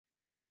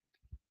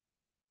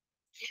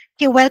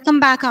Okay, welcome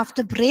back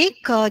after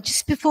break.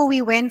 Just before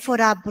we went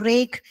for our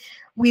break,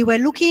 we were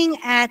looking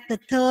at the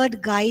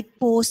third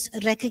guidepost,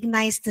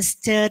 recognize the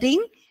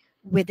stirring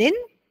within.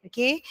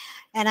 Okay,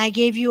 and I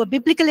gave you a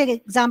biblical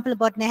example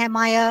about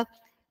Nehemiah.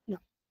 No,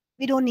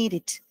 we don't need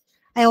it.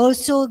 I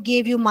also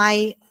gave you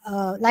my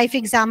life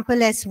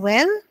example as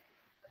well.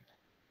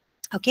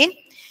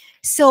 Okay,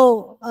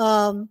 so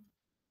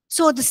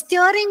so the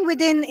stirring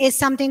within is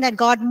something that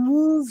God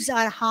moves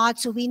our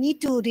hearts. So we need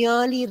to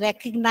really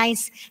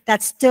recognize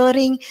that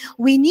stirring.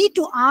 We need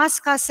to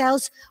ask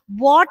ourselves,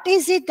 what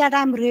is it that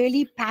I'm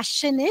really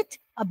passionate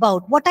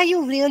about? What are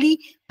you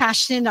really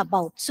passionate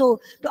about? So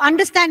to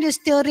understand your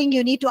stirring,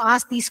 you need to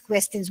ask these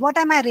questions. What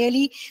am I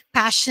really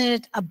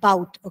passionate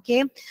about?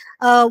 Okay.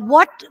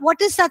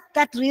 What is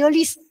that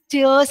really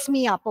stirs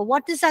me up? Or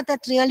what is that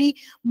really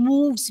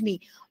moves me?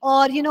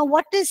 Or,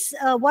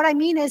 what I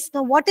mean is,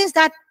 what is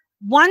that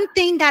one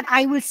thing that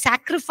I will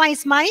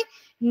sacrifice my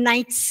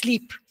night's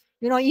sleep?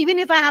 Even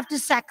if I have to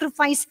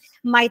sacrifice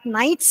my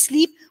night's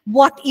sleep,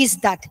 what is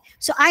that?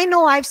 So I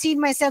know I've seen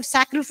myself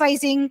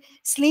sacrificing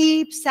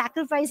sleep,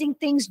 sacrificing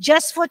things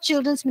just for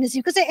children's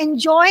ministry because I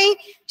enjoy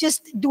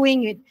just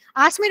doing it.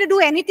 Ask me to do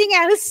anything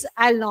else,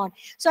 I'll not.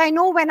 So I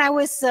know when I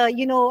was,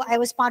 I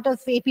was part of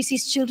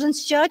APC's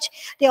children's church,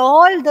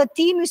 the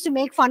team used to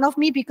make fun of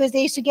me because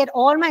they used to get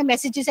all my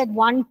messages at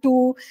 1,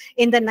 2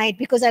 in the night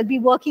because I'll be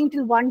working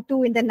till 1,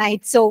 2 in the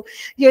night. So,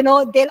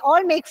 they'll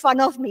all make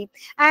fun of me.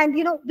 And,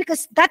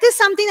 because that is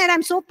something that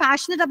I'm so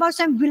passionate about.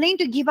 So I'm willing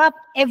to give up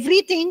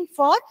everything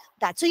for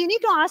that. So you need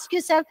to ask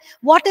yourself,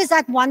 what is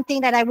that one thing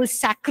that I will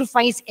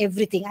sacrifice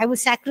everything? I will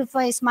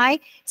sacrifice my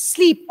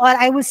sleep, or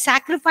I will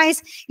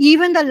sacrifice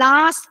even the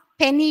last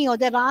penny or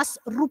the last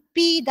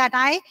rupee that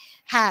I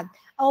have.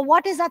 Or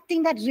what is that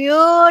thing that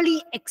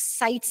really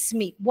excites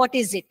me? What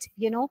is it?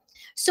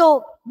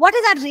 So what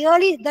is that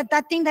really,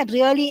 that thing that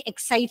really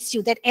excites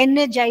you, that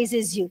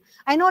energizes you?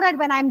 I know that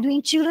when I'm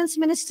doing children's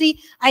ministry,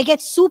 I get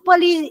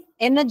superly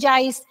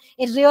energized.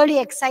 It really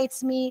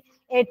excites me.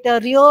 It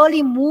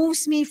really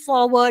moves me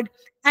forward.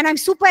 And I'm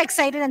super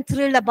excited and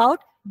thrilled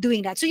about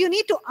doing that. So you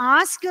need to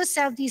ask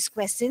yourself these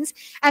questions,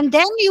 and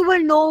then you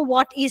will know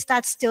what is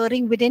that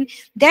stirring within.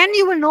 Then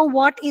you will know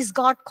what is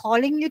God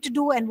calling you to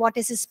do and what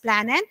is his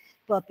plan and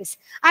purpose.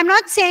 I'm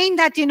not saying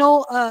that,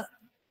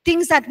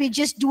 things that we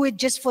just do it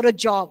just for a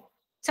job.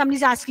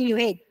 Somebody's asking you,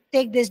 hey,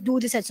 take this, do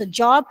this as a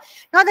job.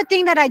 Not the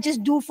thing that I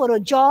just do for a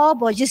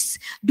job or just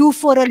do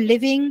for a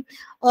living,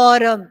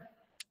 or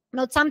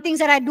some things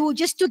that I do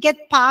just to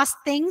get past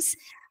things,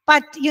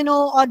 but,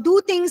 or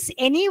do things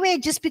anyway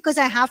just because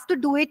I have to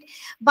do it.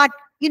 But,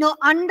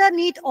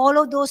 underneath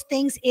all of those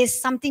things is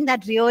something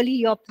that really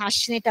you're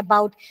passionate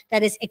about,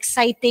 that is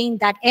exciting,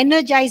 that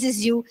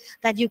energizes you,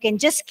 that you can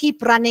just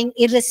keep running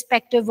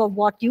irrespective of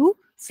what you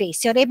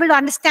face. You're able to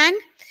understand?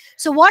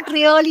 So what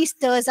really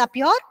stirs up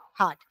your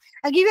heart?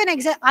 I'll give you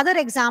an other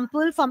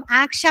example from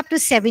Acts chapter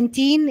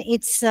 17.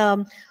 It's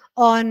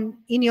in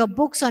your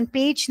books on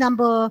page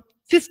number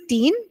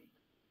 15.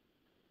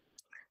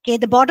 Okay,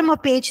 the bottom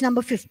of page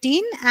number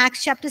 15,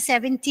 Acts chapter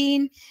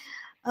 17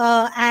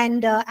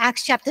 and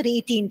Acts chapter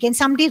 18. Can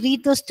somebody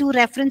read those two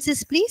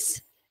references, please?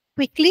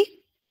 Quickly.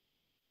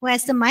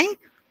 Where's the mic?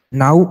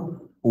 Now,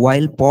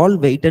 while Paul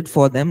waited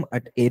for them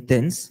at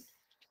Athens,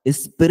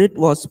 his spirit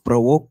was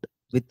provoked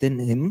within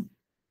him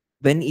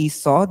when he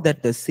saw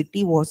that the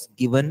city was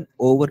given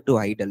over to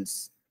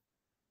idols.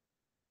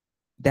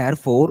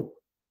 Therefore,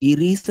 he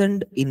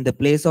reasoned in the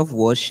place of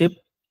worship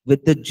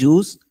with the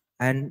Jews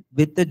and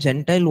with the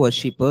Gentile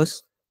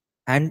worshippers,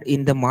 and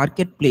in the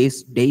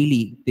marketplace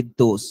daily with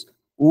those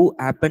who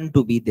happened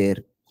to be there.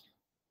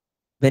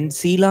 When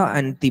Sila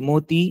and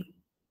Timothy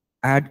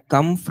had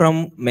come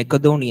from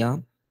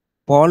Macedonia,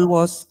 Paul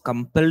was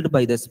compelled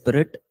by the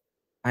Spirit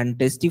and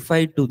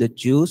testified to the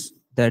Jews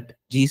that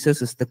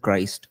Jesus is the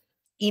Christ.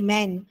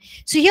 Amen.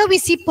 So here we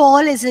see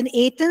Paul is in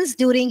Athens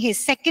during his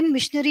second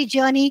missionary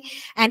journey,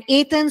 and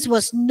Athens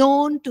was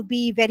known to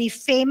be very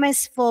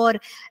famous for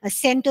a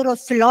center of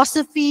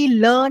philosophy,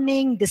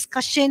 learning,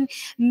 discussion.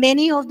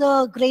 Many of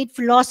the great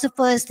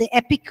philosophers, the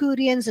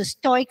Epicureans, the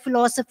Stoic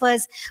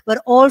philosophers,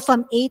 were all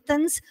from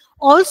Athens.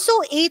 Also,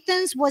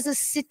 Athens was a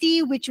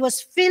city which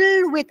was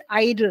filled with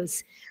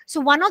idols.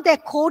 So one of their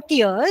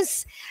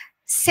courtiers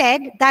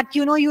said that,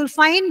 you'll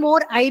find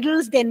more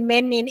idols than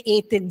men in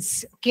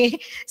Athens. Okay,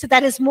 so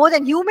that is more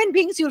than human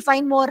beings, you'll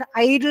find more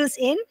idols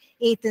in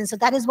Athens. So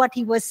that is what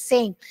he was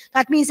saying.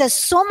 That means there's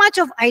so much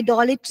of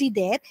idolatry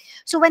there.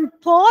 So when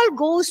Paul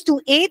goes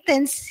to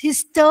Athens, he's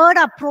stirred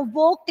up,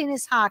 provoked in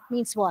his heart.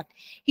 Means what?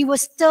 He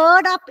was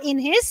stirred up in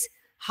his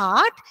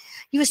heart.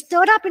 He was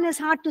stirred up in his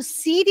heart to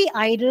see the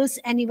idols,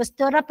 and he was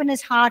stirred up in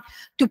his heart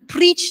to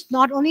preach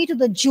not only to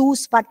the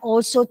Jews but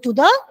also to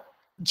the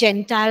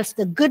Gentiles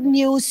the good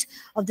news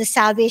of the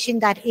salvation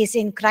that is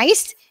in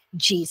Christ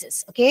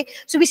Jesus. Okay,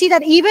 so we see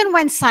that even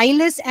when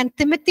Silas and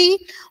Timothy,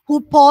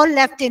 who Paul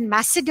left in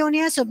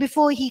Macedonia, so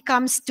before he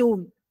comes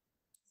to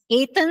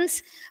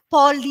Athens,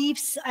 Paul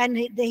leaves and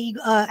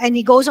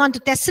he goes on to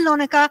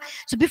Thessalonica.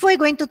 So before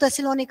going to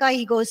Thessalonica,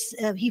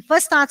 he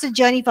first starts a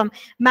journey from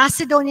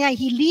Macedonia.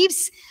 He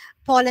leaves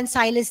Paul and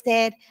Silas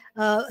there.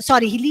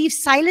 He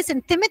leaves Silas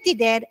and Timothy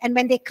there. And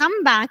when they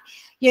come back,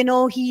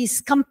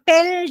 he's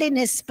compelled in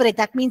his spirit.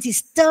 That means he's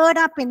stirred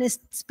up in his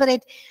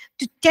spirit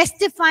to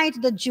testify to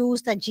the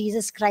Jews that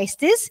Jesus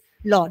Christ is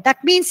Lord.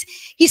 That means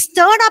he's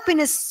stirred up in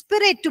his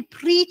spirit to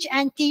preach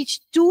and teach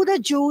to the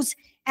Jews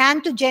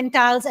and to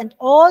Gentiles and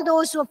all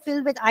those who are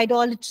filled with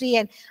idolatry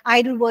and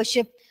idol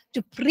worship,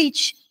 to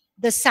preach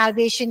the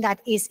salvation that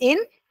is in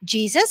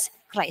Jesus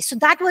Christ. So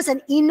that was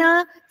an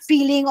inner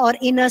feeling or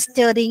inner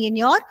stirring in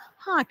your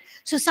heart.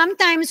 So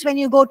sometimes when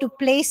you go to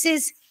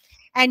places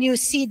and you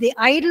see the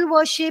idol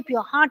worship,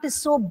 your heart is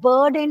so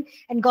burdened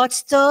and God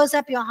stirs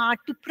up your heart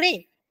to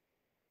pray.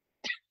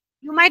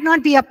 You might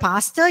not be a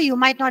pastor, you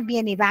might not be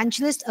an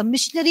evangelist, a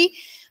missionary,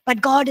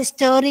 but God is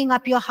stirring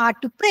up your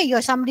heart to pray.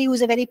 You're somebody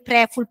who's a very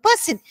prayerful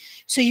person,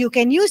 so you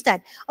can use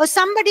that. Or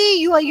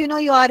somebody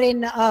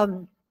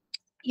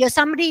you're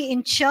somebody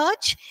in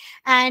church,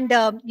 and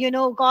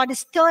God is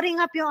stirring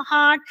up your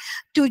heart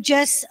to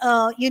just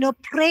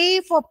pray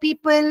for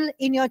people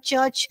in your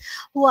church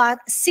who are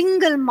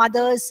single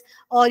mothers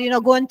or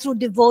going through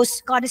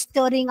divorce. God is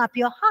stirring up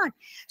your heart.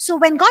 So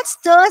when God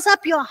stirs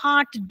up your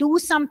heart to do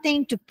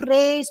something, to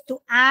praise, to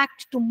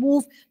act, to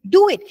move,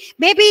 do it.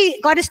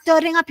 Maybe God is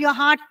stirring up your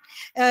heart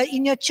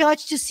in your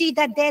church to see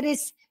that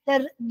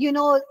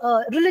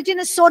religion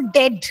is so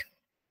dead,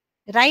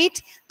 right?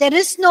 There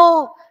is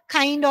no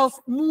kind of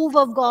move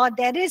of God.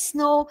 There is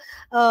no,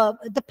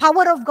 the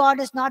power of God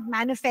is not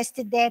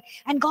manifested there.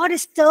 And God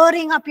is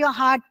stirring up your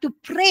heart to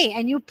pray,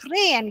 and you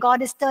pray, and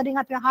God is stirring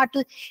up your heart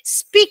to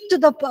speak to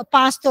the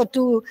pastor,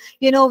 to,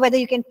 whether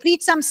you can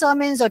preach some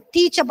sermons or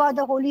teach about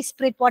the Holy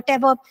Spirit,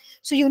 whatever.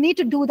 So you need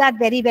to do that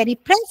very, very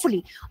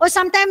prayerfully. Or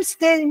sometimes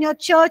in your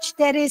church,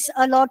 there is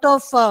a lot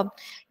of,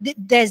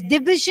 there's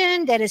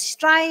division, there is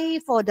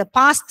strife, or the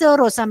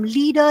pastor or some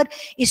leader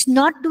is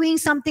not doing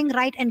something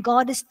right, and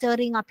God is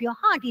stirring up your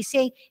heart. He's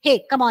saying,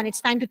 hey, come on,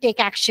 it's time to take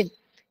action.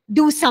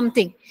 Do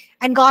something.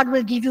 And God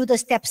will give you the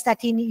steps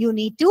that you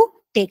need to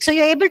take. So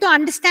you're able to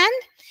understand?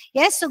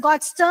 Yes, so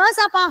God stirs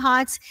up our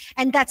hearts,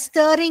 and that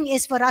stirring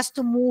is for us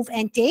to move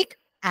and take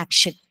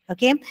action.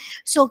 Okay,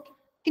 so you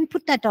can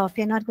put that off.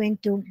 You're not going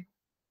to,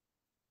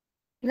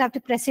 you'll have to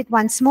press it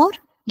once more.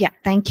 Yeah,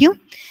 thank you.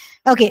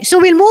 Okay, so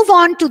we'll move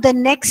on to the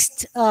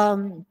next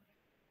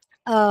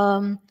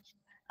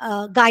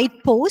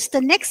guidepost.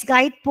 The next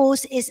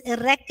guidepost is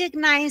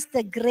recognize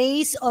the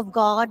grace of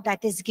God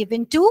that is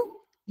given to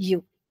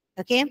you.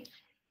 Okay.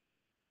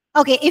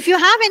 Okay, if you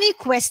have any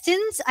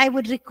questions, I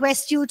would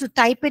request you to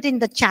type it in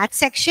the chat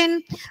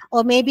section,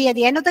 or maybe at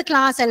the end of the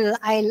class,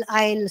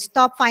 I'll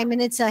stop 5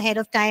 minutes ahead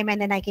of time,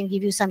 and then I can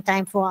give you some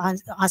time for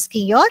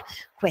asking your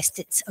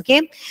questions.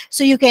 Okay,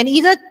 so you can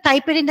either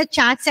type it in the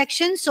chat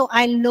section, so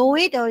I'll know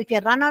it, or if you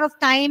run out of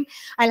time,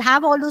 I'll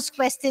have all those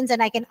questions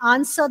and I can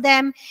answer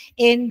them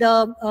in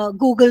the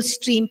Google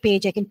Stream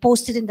page. I can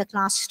post it in the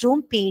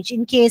classroom page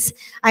in case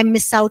I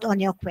miss out on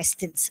your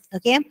questions.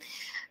 Okay.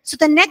 So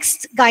the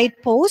next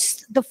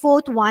guidepost, the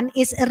fourth one,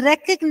 is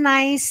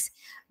recognize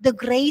the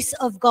grace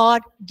of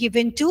God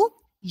given to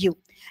you.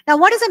 Now,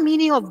 what is the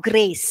meaning of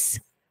grace?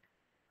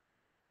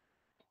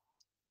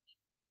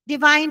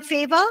 Divine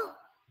favor,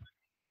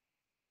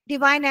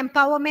 divine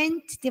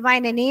empowerment,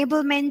 divine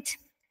enablement.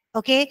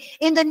 Okay.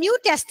 In the New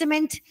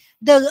Testament,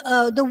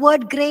 the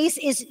word grace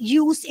is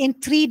used in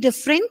 3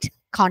 different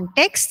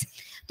contexts.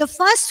 The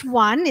first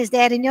one is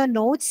there in your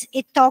notes.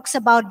 It talks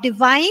about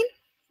divine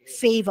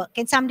favor.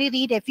 Can somebody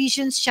read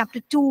Ephesians chapter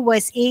 2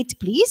 verse 8,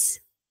 please?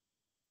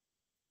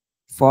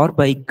 For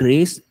by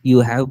grace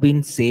you have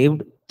been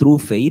saved through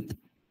faith,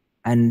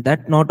 and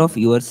that not of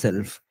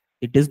yourself.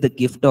 It is the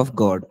gift of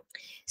God.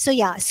 So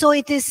yeah, so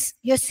it is,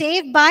 you're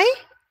saved by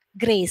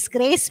grace.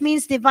 Grace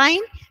means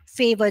divine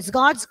favor. It's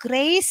God's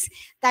grace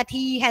that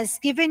He has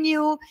given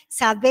you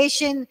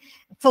salvation,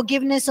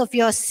 forgiveness of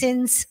your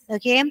sins.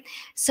 Okay,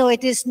 so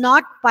it is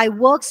not by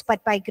works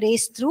but by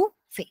grace through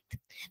faith.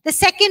 The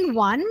second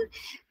one,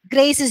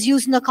 grace is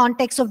used in the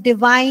context of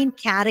divine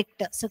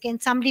character. So can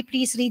somebody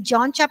please read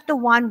John chapter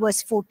 1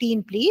 verse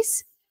 14,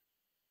 please?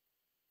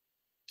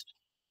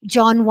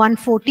 John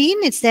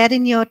 1:14. It's there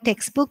in your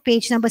textbook,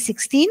 page number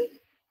 16.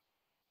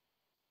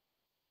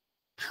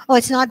 Oh,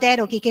 it's not there.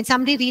 Okay, can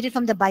somebody read it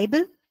from the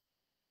Bible?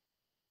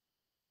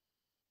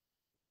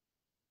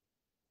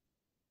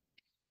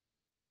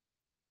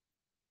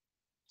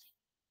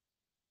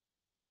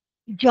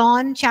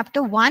 John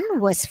chapter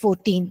 1 verse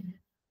 14.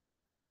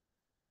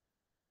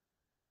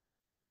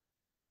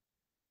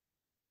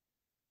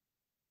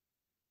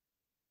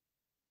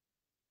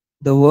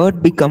 The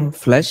Word become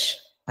flesh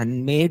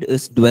and made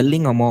His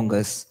dwelling among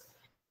us.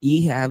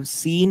 We have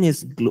seen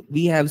His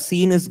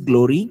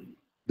glory,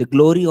 the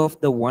glory of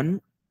the one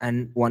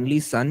and only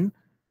Son,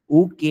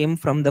 who came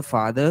from the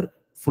Father,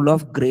 full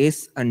of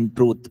grace and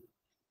truth.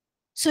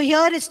 So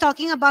here it's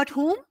talking about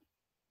whom?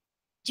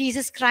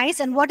 Jesus Christ.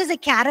 And what is the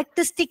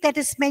characteristic that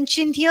is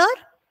mentioned here?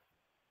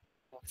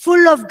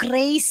 full of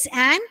grace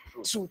and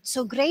truth.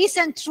 So grace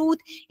and truth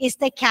is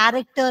the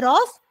character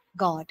of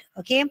God.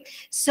 Okay,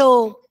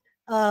 so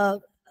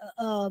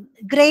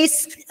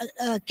grace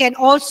can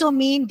also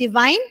mean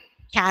divine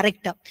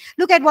character.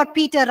 Look at what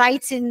Peter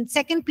writes in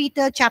 2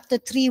 Peter chapter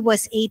 3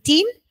 verse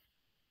 18.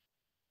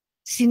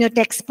 It's in your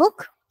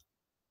textbook.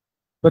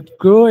 But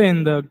grow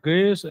in the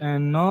grace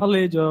and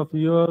knowledge of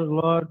your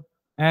Lord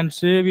and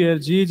Savior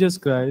Jesus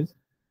Christ.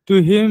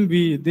 To him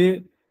be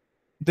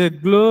the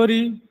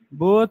glory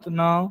both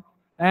now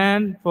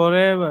and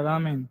forever.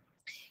 Amen.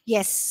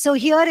 Yes, so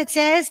here it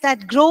says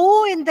that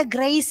grow in the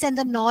grace and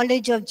the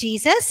knowledge of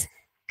Jesus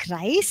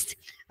Christ.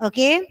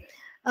 Okay,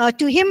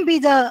 to him be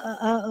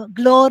the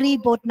glory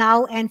both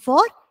now and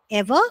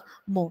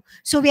forevermore.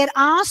 So we are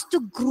asked to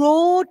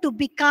grow to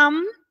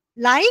become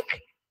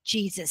like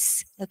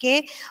Jesus.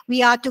 Okay,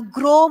 we are to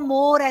grow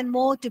more and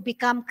more to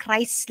become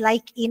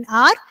Christ-like in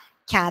our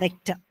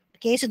character.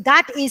 Okay, so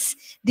that is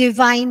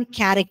divine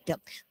character.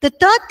 The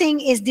third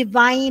thing is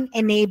divine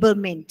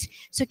enablement.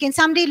 So can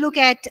somebody look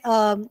at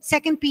can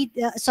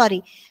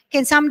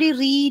somebody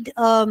read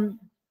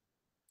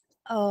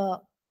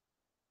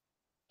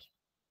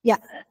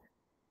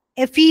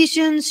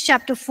Ephesians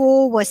chapter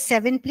 4 verse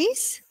 7,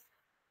 please?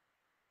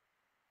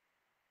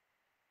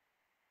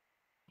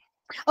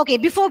 Okay,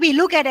 before we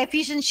look at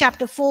Ephesians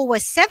chapter 4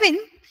 verse 7,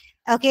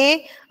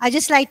 okay, I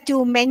just like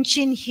to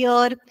mention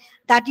here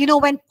that, you know,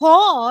 when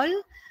Paul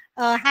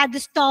had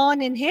this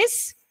thorn in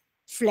his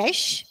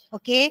flesh,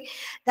 okay,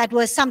 that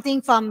was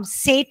something from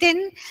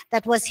Satan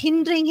that was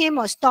hindering him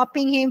or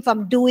stopping him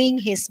from doing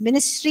his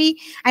ministry.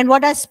 And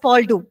what does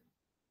Paul do?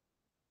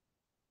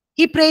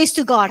 He prays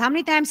to God. How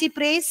many times he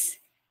prays?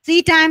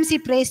 3 times he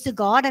prays to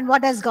God. And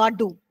what does God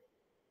do?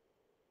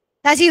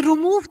 Does he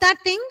remove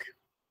that thing?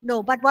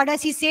 No, but what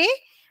does he say?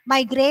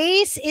 My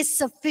grace is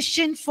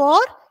sufficient for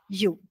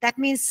you. That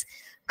means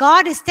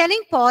God is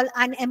telling Paul,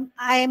 I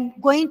am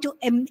going to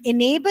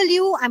enable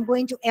you, I'm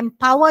going to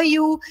empower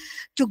you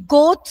to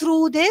go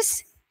through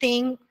this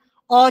thing,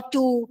 or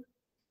to,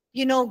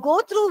 you know,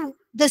 go through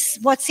this,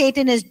 what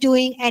Satan is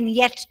doing, and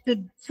yet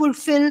to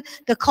fulfill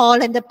the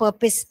call and the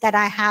purpose that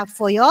I have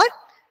for your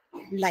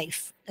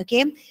life.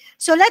 Okay,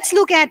 so let's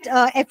look at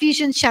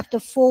Ephesians chapter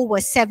 4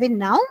 verse 7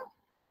 now.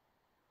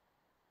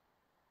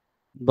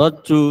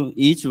 But to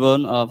each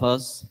one of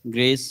us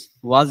grace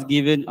was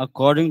given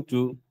according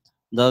to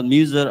the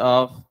measure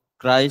of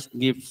Christ's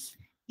gifts.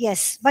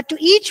 Yes, but to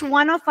each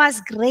one of us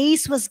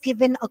grace was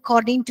given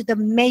according to the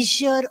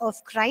measure of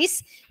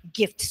Christ's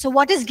gift. So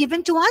what is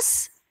given to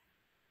us?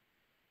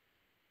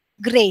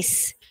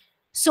 Grace.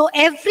 So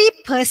every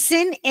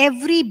person,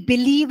 every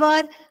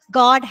believer,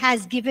 God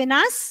has given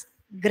us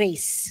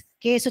grace.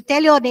 Okay, so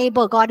tell your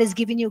neighbor, God has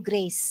given you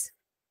grace.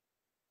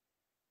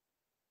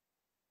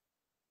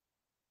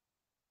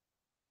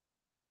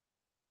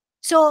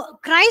 So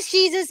Christ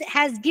Jesus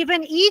has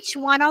given each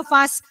one of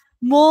us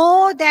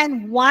more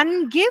than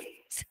one gift.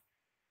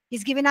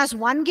 He's given us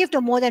one gift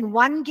or more than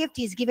one gift.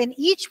 He's given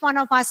each one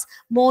of us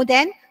more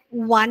than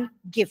one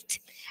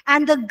gift.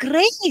 And the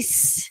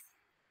grace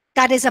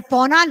that is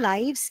upon our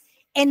lives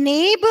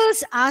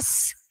enables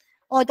us,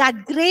 or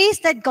that grace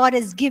that God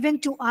has given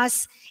to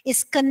us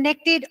is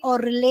connected or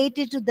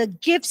related to the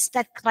gifts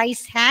that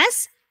Christ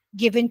has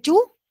given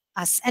to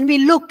us. And we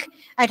look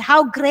at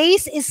how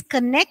grace is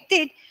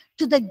connected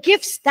to the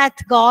gifts that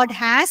God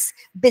has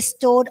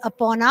bestowed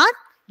upon our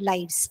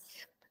lives.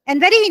 And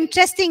very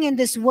interesting, in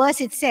this verse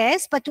it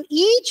says, but to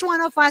each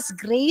one of us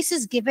grace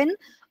is given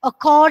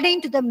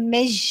according to the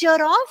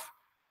measure of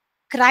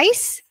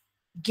Christ's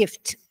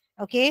gift.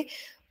 Okay,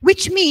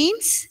 which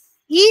means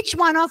each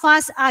one of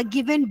us are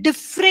given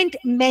different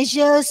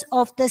measures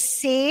of the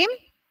same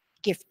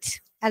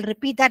gift. I'll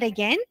repeat that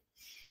again.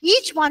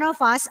 Each one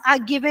of us are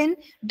given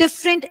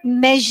different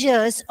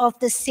measures of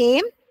the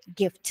same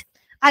gift.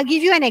 I'll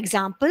give you an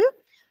example.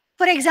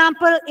 For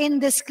example, in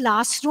this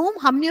classroom,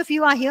 how many of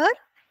you are here?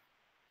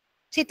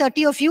 Say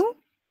 30 of you.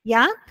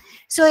 Yeah.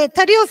 So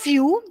 30 of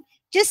you,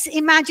 just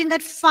imagine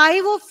that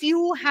 5 of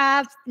you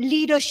have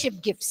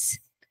leadership gifts,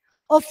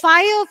 or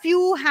 5 of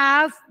you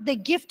have the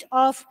gift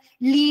of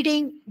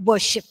leading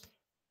worship.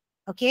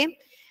 Okay.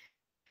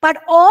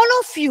 But all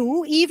of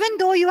you, even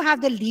though you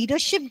have the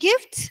leadership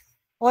gift,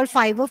 all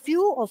 5 of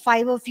you, or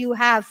 5 of you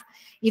have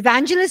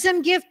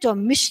evangelism gift or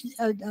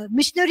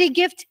missionary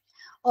gift,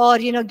 or,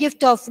 you know,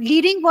 gift of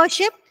leading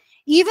worship,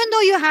 even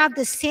though you have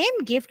the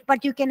same gift,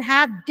 but you can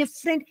have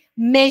different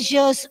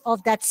measures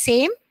of that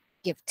same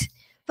gift.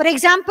 For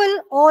example,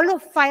 all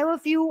of 5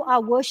 of you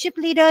are worship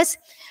leaders,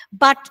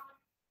 but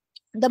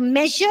the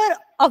measure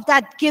of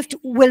that gift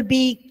will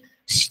be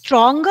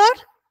stronger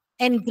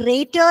and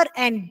greater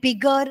and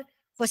bigger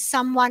for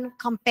someone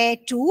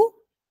compared to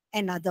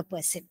another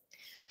person.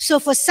 So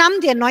for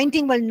some, the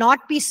anointing will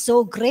not be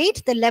so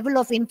great. The level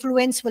of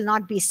influence will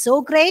not be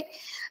so great.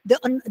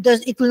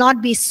 It will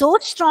not be so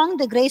strong.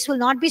 The grace will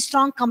not be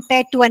strong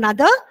compared to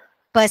another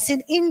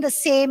person in the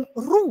same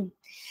room.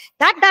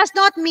 That does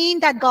not mean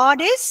that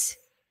God is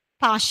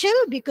partial,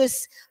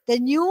 because the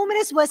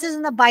numerous verses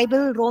in the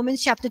Bible,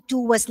 Romans chapter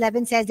 2 verse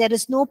 11 says there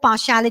is no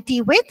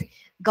partiality with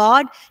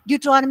God.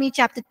 Deuteronomy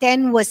chapter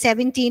 10 verse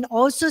 17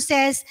 also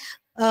says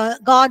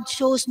God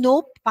shows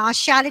no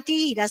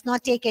partiality. He does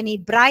not take any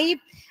bribe,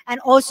 and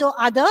also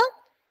other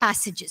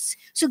passages.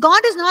 So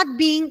God is not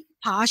being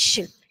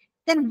partial.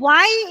 Then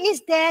why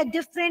is there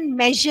different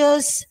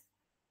measures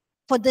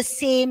for the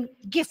same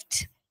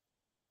gift?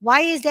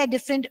 Why is there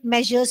different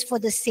measures for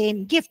the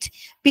same gift?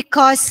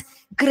 Because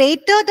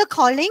greater the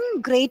calling,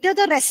 greater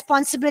the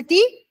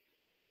responsibility,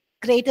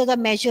 greater the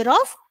measure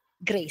of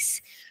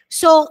grace.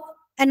 So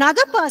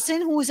another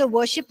person who is a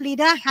worship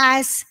leader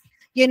has,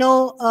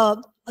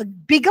 a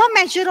bigger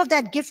measure of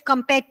that gift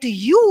compared to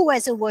you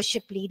as a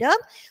worship leader.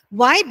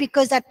 Why?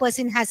 Because that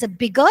person has a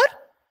bigger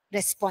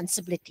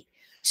responsibility.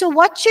 So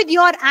what should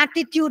your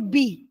attitude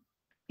be?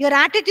 Your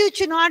attitude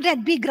should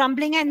not be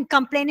grumbling and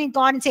complaining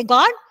God and say,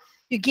 God,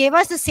 you gave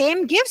us the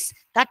same gifts.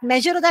 That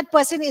measure of that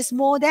person is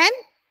more than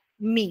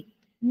me.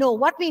 No,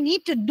 what we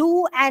need to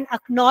do and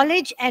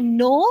acknowledge and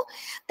know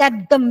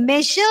that the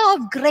measure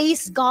of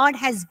grace God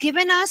has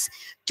given us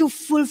to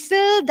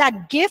fulfill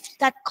that gift,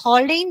 that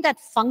calling, that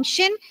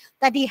function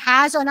that He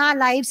has on our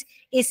lives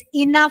is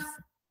enough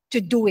to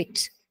do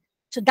it.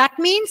 So that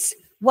means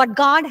what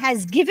God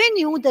has given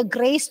you, the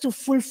grace to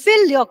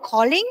fulfill your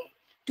calling,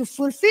 to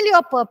fulfill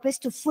your purpose,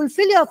 to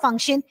fulfill your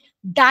function,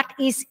 that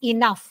is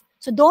enough.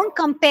 So don't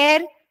compare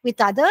with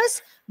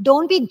others.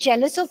 Don't be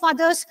jealous of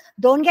others.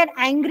 Don't get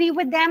angry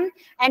with them.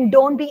 And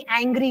don't be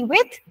angry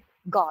with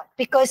God.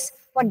 Because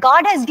what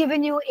God has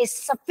given you is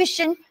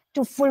sufficient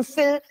to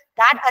fulfill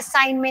that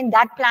assignment,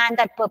 that plan,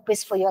 that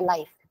purpose for your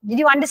life. Did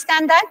you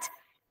understand that?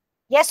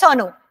 Yes or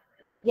no?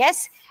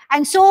 Yes.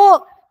 And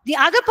so the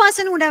other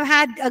person would have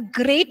had a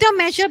greater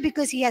measure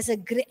because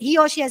he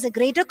or she has a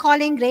greater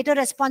calling, greater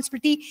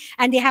responsibility,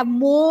 and they have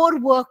more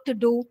work to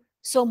do.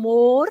 So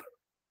more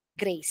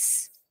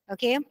grace.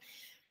 Okay.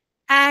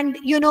 And,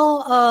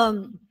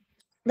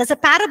 there's a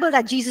parable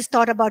that Jesus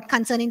taught about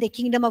concerning the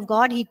kingdom of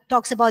God. He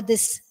talks about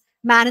this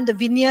man in the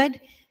vineyard.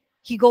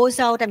 He goes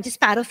out, I'm just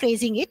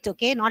paraphrasing it,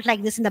 okay? Not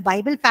like this in the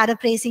Bible,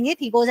 paraphrasing it.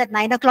 He goes at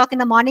 9 o'clock in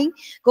the morning,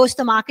 goes to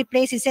the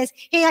marketplace. He says,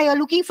 hey, are you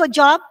looking for a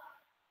job?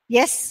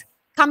 Yes.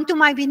 Come to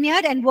my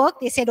vineyard and work.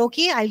 They said,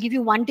 okay, I'll give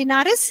you 1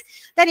 denarius.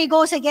 Then he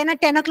goes again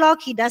at 10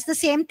 o'clock. He does the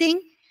same thing.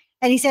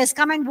 And he says,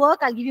 come and work.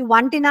 I'll give you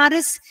 1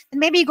 denarius. And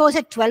maybe he goes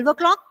at 12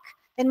 o'clock.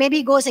 Then maybe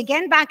he goes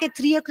again back at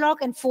 3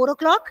 o'clock and 4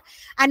 o'clock.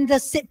 And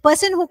the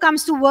person who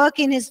comes to work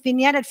in his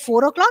vineyard at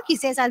 4 o'clock, he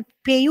says, I'll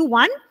pay you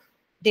 1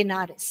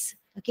 denarius.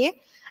 Okay.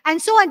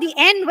 And so at the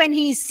end, when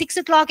he's 6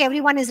 o'clock,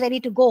 everyone is ready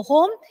to go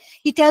home.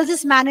 He tells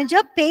his manager,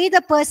 pay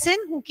the person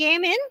who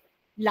came in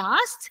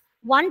last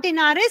 1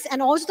 denarius,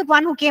 and also the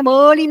one who came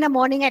early in the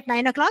morning at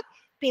 9 o'clock,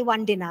 pay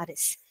 1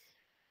 denarius.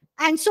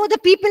 And so the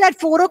people at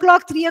 4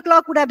 o'clock, 3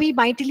 o'clock would have been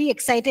mightily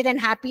excited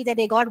and happy that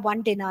they got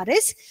 1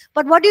 denarius.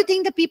 But what do you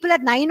think the people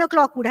at 9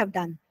 o'clock would have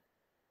done?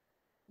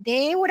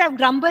 They would have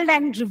grumbled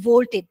and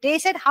revolted. They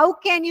said, how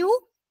can you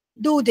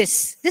do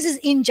this? This is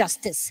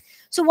injustice.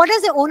 So what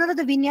does the owner of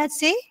the vineyard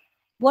say?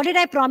 What did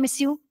I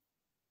promise you?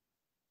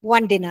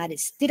 1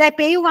 denarius. Did I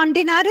pay you 1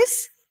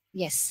 denarius?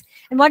 Yes.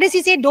 And what does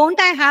he say? Don't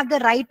I have the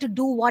right to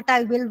do what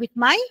I will with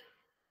my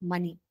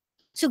money?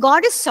 So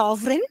God is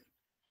sovereign.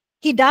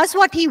 He does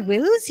what He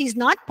wills. He's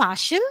not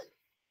partial.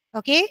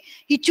 Okay.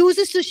 He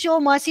chooses to show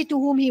mercy to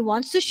whom He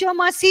wants to show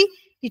mercy.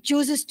 He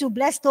chooses to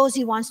bless those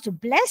He wants to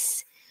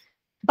bless.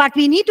 But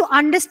we need to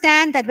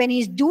understand that when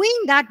He's doing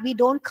that, we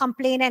don't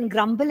complain and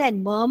grumble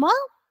and murmur.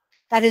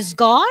 That is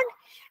God.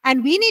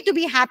 And we need to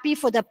be happy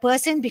for the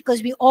person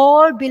because we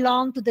all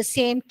belong to the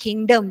same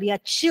kingdom. We are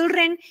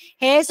children,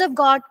 heirs of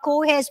God,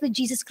 co-heirs with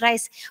Jesus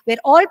Christ. We're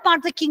all part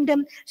of the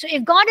kingdom. So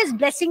if God is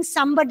blessing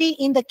somebody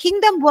in the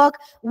kingdom work,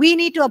 we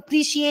need to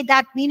appreciate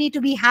that. We need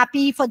to be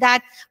happy for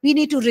that. We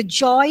need to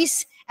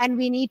rejoice and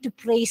we need to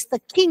praise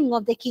the King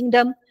of the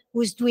kingdom who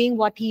is doing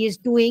what He is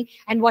doing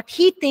and what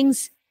He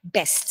thinks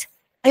best.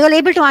 Are you all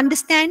able to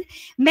understand?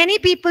 Many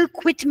people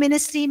quit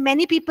ministry.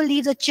 Many people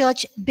leave the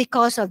church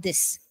because of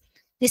this.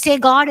 They say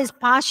God is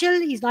partial.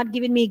 He's not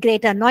giving me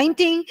greater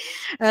anointing,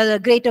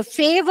 greater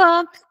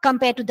favor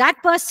compared to that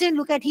person.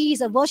 Look at he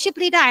is a worship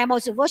leader. I am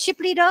also a worship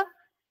leader.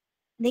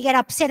 They get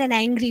upset and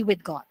angry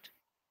with God.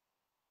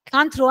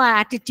 Can't throw our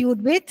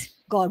attitude with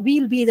God.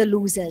 We'll be the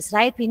losers,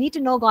 right? We need to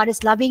know God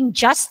is loving,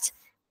 just.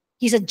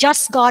 He's a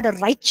just God, a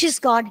righteous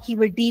God. He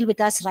will deal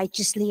with us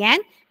righteously and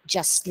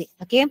justly.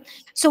 Okay.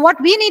 So what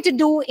we need to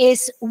do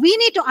is we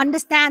need to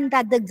understand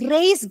that the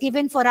grace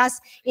given for us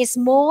is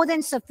more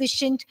than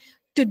sufficient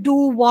to do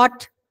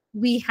what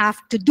we have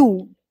to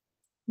do.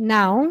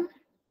 Now,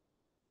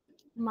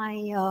 my,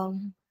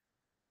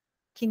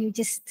 can you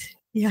just,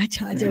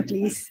 charger,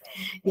 please?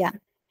 Yeah,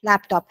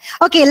 laptop.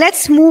 Okay,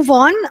 let's move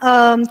on.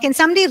 Can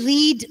somebody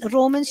read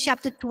Romans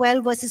chapter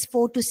 12, verses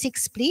 4 to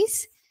 6,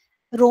 please?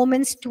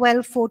 Romans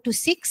 12, 4 to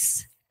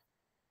 6.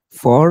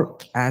 For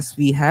as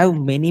we have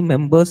many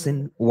members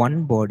in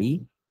one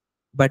body,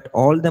 but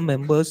all the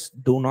members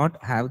do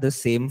not have the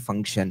same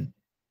function.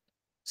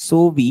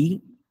 So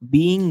we,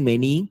 being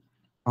many,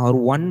 are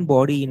one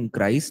body in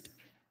Christ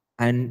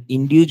and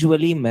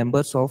individually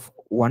members of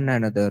one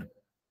another,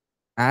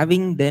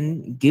 having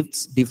then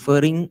gifts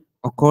differing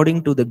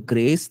according to the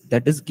grace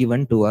that is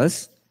given to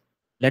us,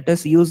 let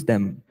us use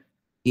them.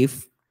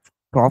 If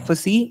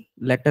prophecy,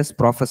 let us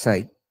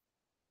prophesy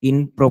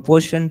in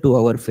proportion to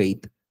our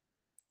faith.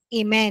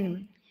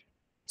 Amen.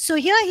 So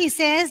here he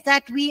says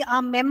that we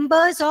are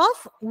members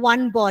of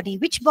one body.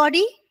 Which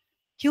body?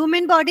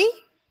 Human body?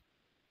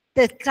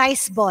 The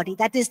Christ body.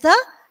 That is the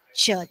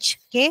church.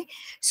 Okay.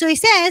 So he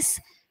says,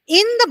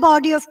 in the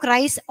body of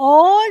Christ,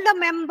 all the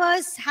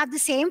members have the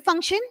same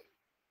function.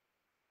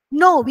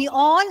 No, we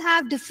all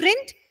have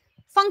different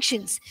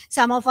functions.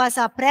 Some of us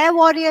are prayer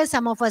warriors,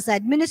 some of us are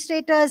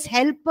administrators,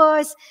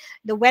 helpers,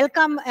 the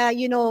welcome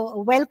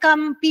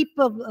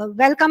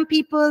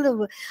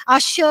people,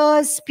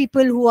 ushers,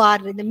 people who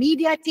are in the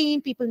media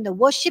team, people in the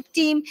worship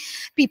team,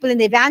 people in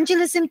the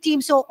evangelism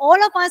team. So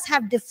all of us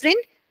have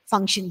different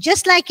functions.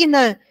 Just like in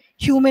the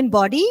human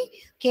body,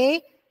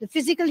 okay, the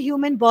physical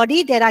human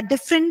body, there are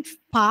different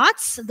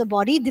parts of the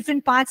body.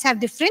 Different parts have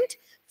different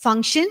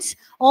functions.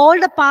 All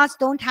the parts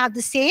don't have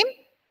the same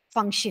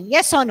function.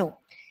 Yes or no?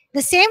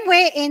 The same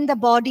way in the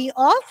body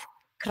of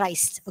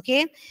Christ.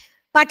 Okay.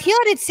 But here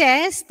it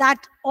says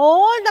that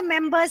all the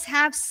members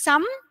have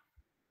some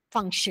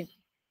function.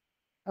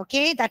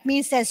 Okay. That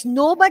means there's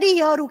nobody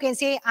here who can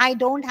say, I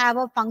don't have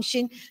a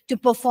function to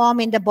perform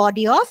in the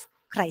body of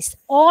Christ.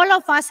 All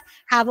of us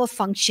have a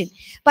function.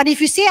 But if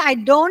you say, I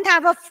don't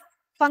have a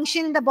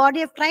function in the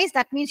body of Christ,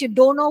 that means you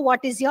don't know what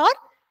is your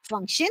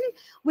function,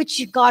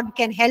 which God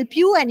can help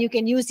you, and you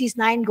can use these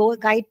 9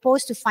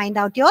 guideposts to find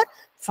out your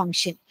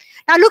function.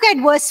 Now look at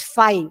verse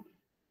 5. It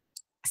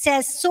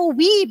says, so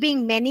we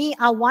being many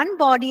are one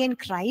body in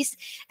Christ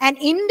and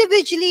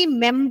individually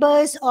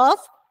members of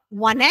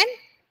one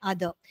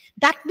another.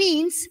 That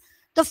means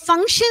the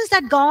functions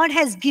that God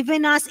has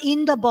given us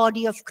in the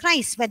body of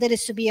Christ, whether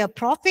it's to be a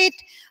prophet,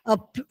 a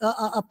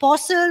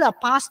apostle, a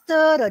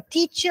pastor, a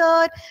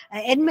teacher,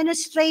 an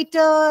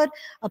administrator,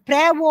 a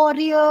prayer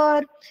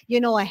warrior,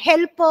 a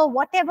helper,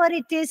 whatever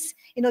it is,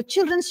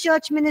 children's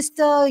church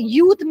minister,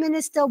 youth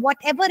minister,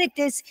 whatever it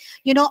is,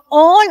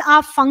 all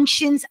our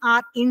functions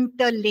are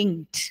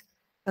interlinked.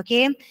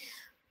 Okay.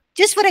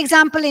 Just for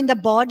example, in the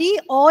body,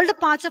 all the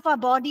parts of our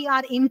body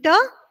are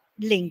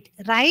interlinked,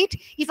 right?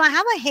 If I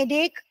have a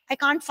headache, I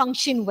can't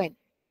function well,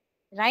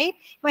 right?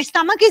 My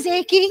stomach is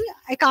aching,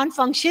 I can't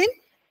function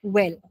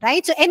well,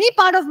 right? So any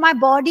part of my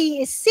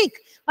body is sick,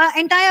 my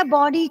entire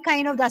body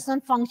kind of does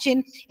not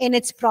function in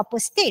its proper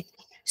state.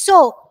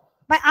 So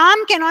my arm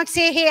cannot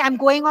say, hey, I'm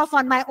going off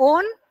on my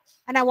own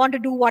and I want to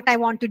do what I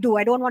want to do.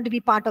 I don't want to be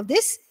part of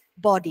this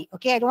body,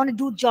 okay? I don't want to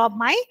do job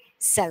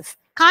myself.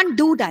 Can't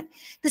do that.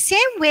 The same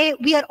way,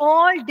 we are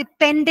all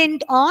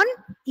dependent on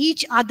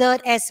each other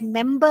as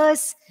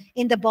members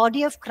in the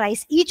body of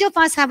Christ. Each of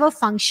us have a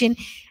function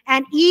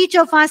and each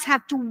of us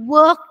have to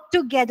work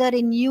together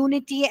in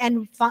unity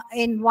and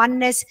in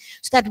oneness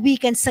so that we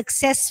can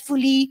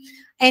successfully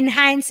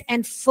enhance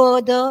and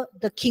further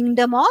the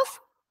kingdom of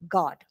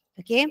God.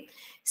 Okay.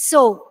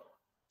 So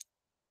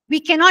we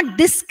cannot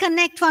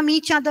disconnect from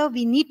each other.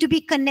 We need to be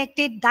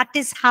connected. That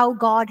is how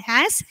God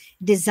has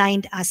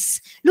designed us.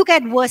 Look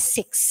at verse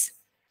 6.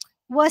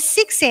 Verse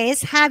 6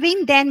 says,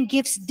 having then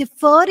gifts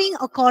differing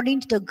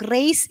according to the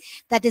grace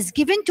that is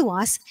given to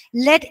us,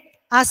 let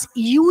us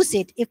use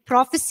it. If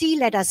prophecy,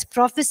 let us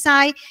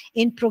prophesy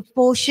in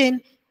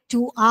proportion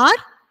to our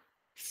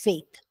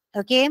faith.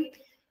 Okay.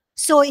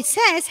 So it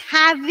says,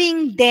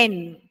 having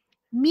then.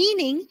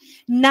 Meaning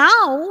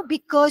now,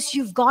 because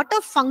you've got a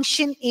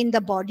function in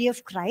the body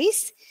of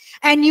Christ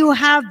and you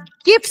have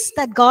gifts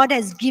that God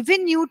has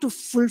given you to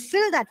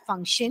fulfill that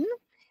function.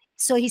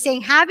 So he's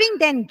saying, having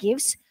then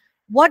gifts,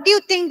 what do you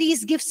think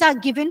these gifts are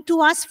given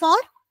to us for?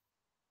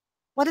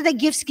 What are the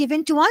gifts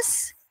given to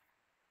us?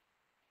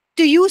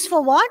 To use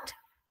for what?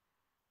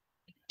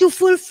 To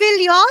fulfill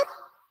your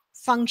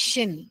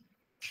function.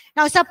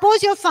 Now,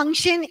 suppose your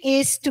function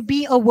is to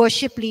be a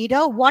worship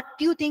leader. What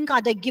do you think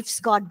are the gifts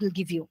God will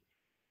give you?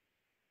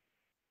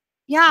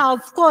 Yeah,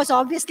 of course,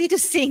 obviously to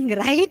sing,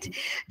 right?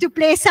 To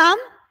play some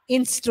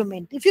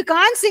instrument. If you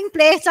can't sing,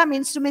 play some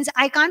instruments.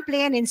 I can't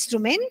play an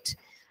instrument.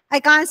 I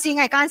can't sing.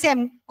 I can't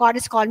say God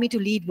has called me to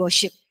lead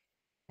worship,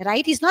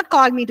 right? He's not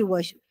called me to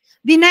worship.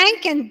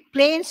 Vinay can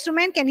play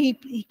instrument.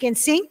 He can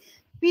sing.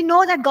 We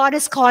know that God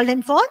has called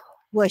him for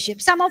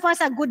worship. Some of us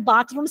are good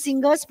bathroom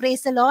singers.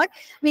 Praise the Lord.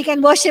 We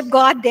can worship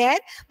God there,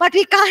 but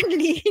we can't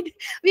lead.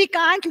 We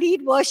can't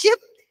lead worship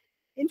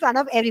in front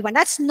of everyone.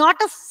 That's not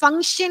a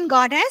function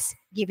God has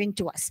given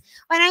to us.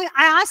 When I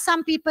ask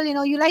some people,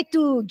 you like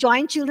to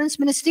join children's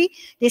ministry?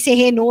 They say,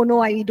 hey,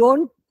 no, I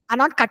don't. I'm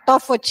not cut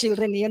off for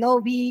children.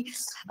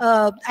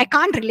 I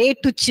can't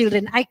relate to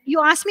children.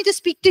 You ask me to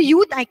speak to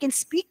youth, I can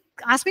speak.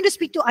 Ask me to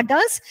speak to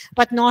adults,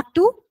 but not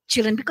to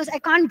children, because I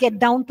can't get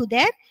down to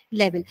their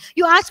level.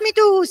 You ask me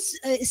to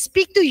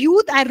speak to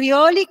youth, I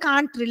really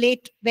can't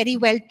relate very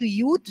well to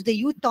youth, the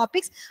youth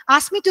topics.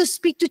 Ask me to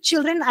speak to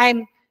children,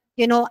 I'm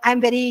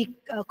very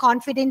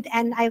confident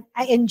and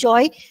I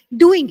enjoy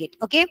doing it.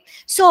 Okay.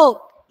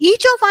 So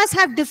each of us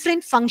have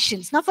different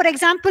functions. Now, for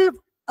example,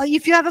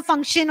 if you have a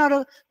function or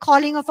a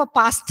calling of a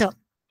pastor,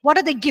 what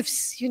are the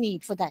gifts you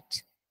need for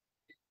that?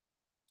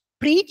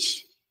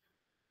 Preach.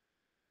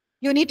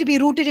 You need to be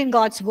rooted in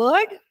God's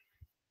word.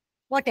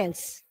 What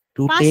else?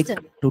 To Pastor.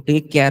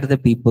 take care of the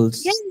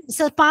people's. Yes,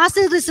 so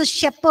pastor is a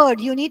shepherd.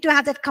 You need to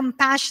have that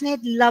compassionate,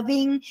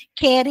 loving,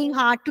 caring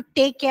heart to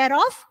take care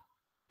of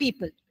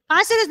people.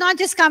 Pastor is not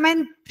just come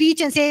and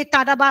preach and say,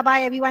 "Tada,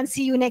 bye-bye, everyone,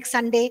 see you next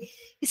Sunday."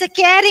 It's a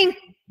caring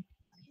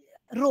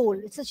role.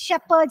 It's a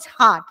shepherd's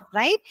heart,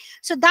 right?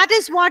 So that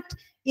is what,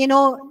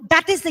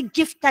 that is the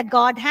gift that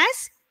God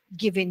has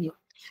given you.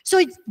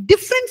 So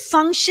different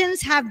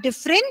functions have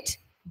different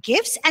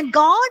gifts, and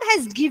God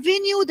has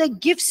given you the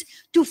gifts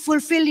to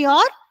fulfill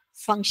your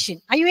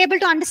function. Are you able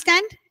to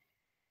understand?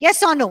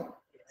 Yes or no?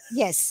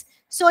 Yes.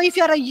 So if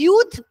you're a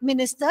youth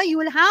minister, you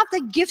will have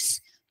the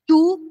gifts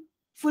to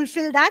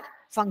fulfill that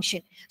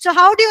function. So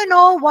how do you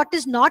know what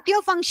is not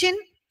your function?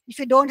 If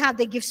you don't have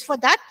the gifts for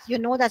that, you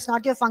know that's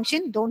not your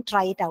function. Don't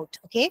try it out.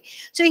 Okay.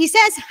 So he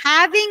says,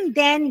 having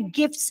then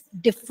gifts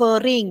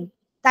differing.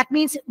 That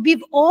means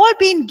we've all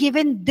been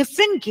given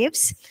different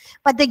gifts,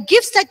 but the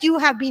gifts that you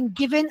have been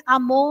given are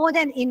more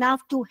than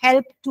enough to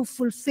help to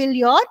fulfill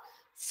your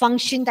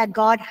function that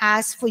God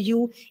has for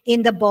you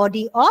in the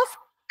body of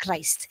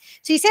Christ.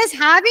 So he says,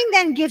 having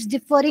then gifts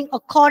differing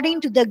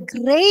according to the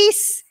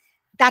grace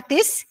that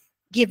is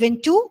given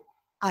to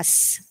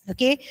us.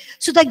 Okay.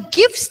 So the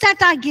gifts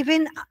that are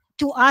given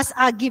to us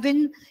are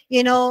given,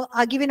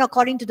 are given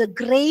according to the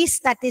grace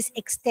that is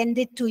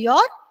extended to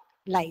your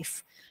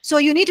life. So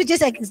you need to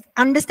just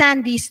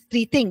understand these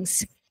three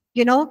things.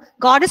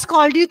 God has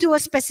called you to a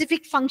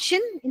specific function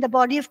in the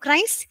body of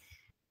Christ.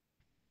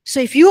 So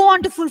if you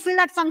want to fulfill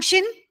that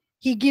function,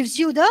 he gives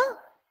you the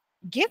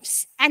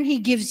gifts and he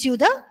gives you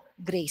the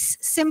grace.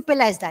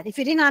 Simple as that. If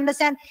you didn't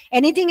understand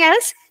anything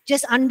else,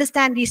 just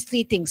understand these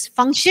three things: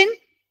 function,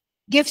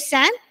 gifts,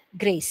 and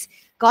grace.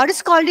 God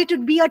has called you to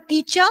be a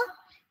teacher.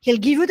 He'll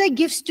give you the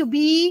gifts to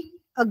be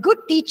a good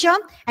teacher,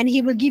 and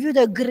he will give you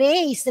the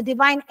grace, the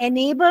divine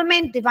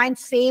enablement, divine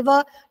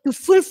favor to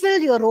fulfill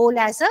your role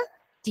as a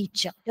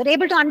teacher. You're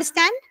able to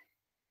understand?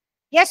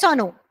 Yes or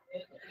no?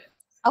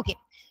 Okay.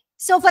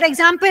 So for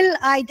example,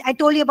 I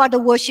told you about the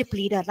worship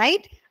leader,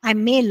 right? I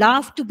may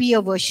love to be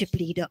a worship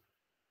leader.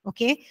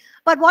 Okay.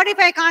 But what if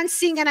I can't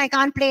sing and I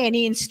can't play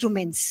any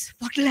instruments?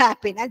 What will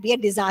happen? I'll be a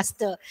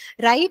disaster,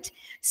 right?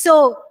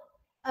 So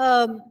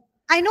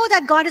I know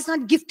that God has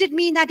not gifted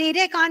me in that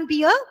area. I can't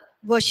be a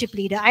worship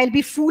leader. I'll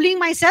be fooling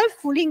myself,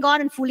 fooling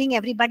God, and fooling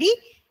everybody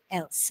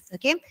else.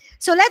 Okay.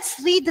 So let's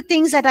read the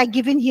things that are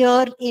given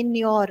here in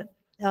your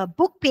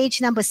book,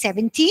 page number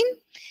 17.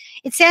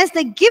 It says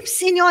the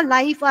gifts in your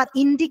life are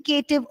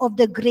indicative of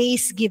the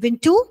grace given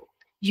to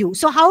you.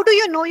 So how do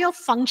you know your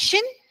function,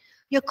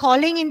 your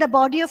calling in the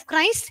body of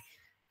Christ?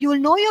 You will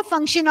know your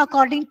function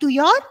according to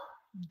your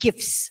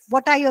gifts.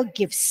 What are your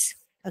gifts?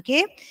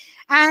 Okay.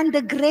 And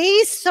the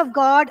grace of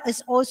God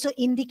is also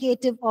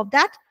indicative of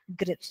that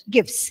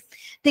gifts.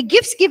 The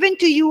gifts given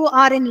to you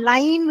are in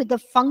line with the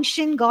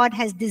function God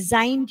has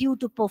designed you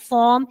to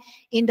perform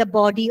in the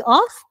body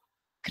of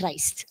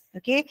Christ.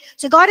 Okay,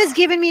 so God has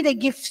given me the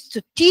gifts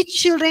to teach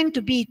children,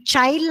 to be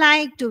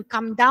childlike, to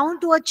come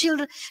down to a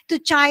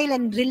child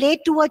and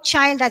relate to a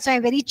child. That's why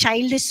I'm very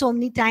childish so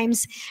many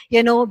times,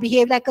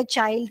 behave like a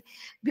child,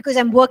 because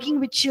I'm working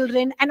with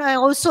children, and I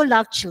also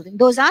love children.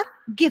 Those are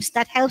gifts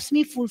that helps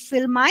me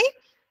fulfill my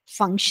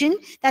function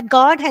that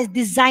God has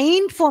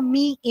designed for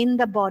me in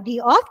the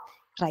body of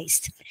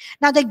Christ.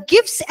 Now, the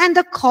gifts and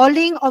the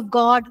calling of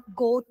God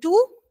go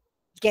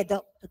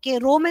together. Okay,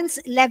 Romans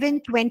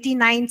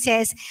 11:29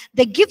 says,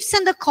 the gifts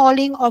and the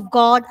calling of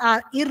God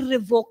are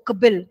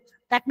irrevocable.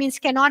 That means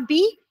cannot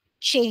be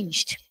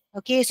changed.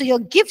 Okay, so your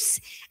gifts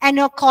and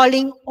your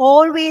calling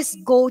always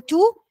go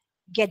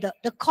together.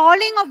 The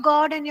calling of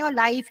God in your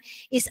life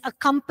is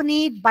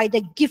accompanied by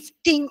the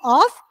gifting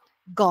of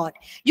God.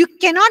 You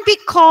cannot be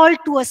called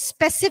to a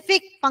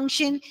specific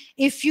function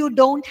if you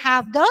don't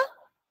have the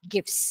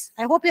gifts.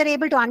 I hope you're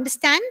able to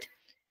understand.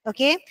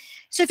 Okay,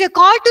 so if you're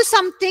called to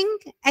something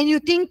and you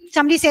think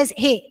somebody says,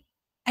 hey,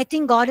 I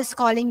think God is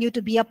calling you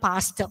to be a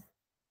pastor.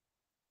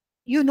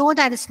 You know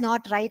that it's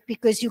not right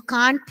because you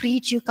can't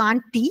preach, you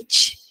can't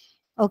teach.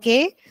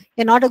 Okay,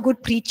 you're not a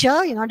good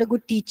preacher, you're not a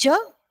good teacher.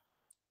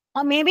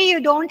 Or maybe you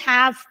don't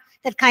have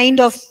that kind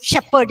of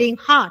shepherding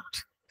heart.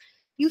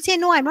 You say,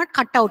 no, I'm not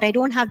cut out. I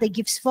don't have the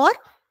gifts for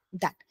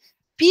that.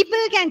 People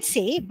can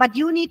say, but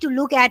you need to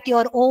look at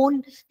your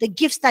own, the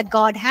gifts that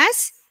God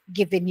has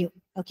given you.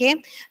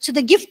 Okay, so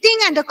the gifting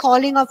and the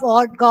calling of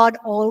God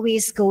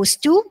always goes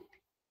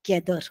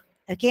together.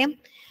 Okay,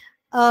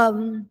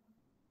 now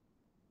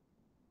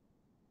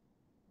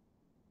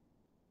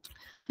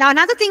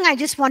another thing I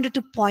just wanted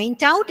to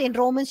point out in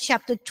Romans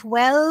chapter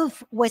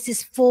 12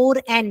 verses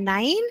 4 and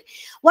 9,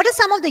 what are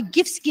some of the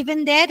gifts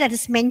given there that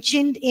is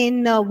mentioned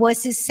in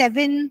verses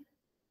 7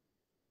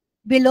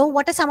 below?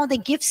 What are some of the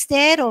gifts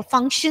there or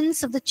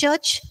functions of the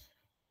church?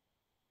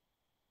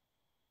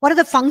 What are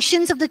the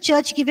functions of the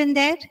church given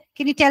there?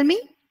 Can you tell me?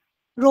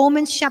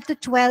 Romans chapter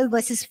 12,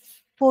 verses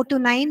 4 to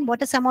 9.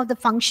 What are some of the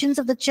functions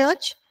of the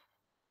church?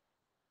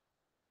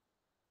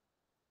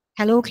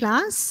 Hello,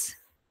 class.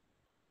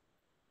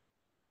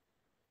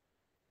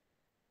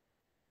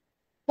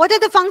 What are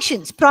the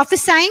functions?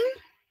 Prophesying,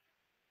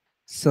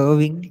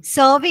 serving,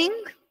 serving,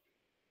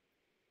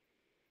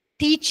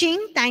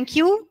 teaching, thank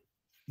you.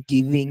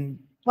 giving,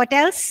 What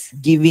else?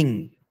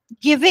 giving,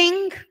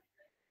 Giving,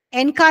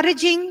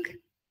 encouraging.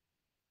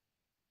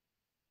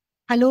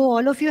 Hello,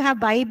 all of you have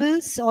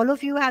Bibles. All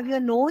of you have your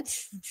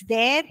notes. It's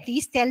there.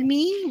 Please tell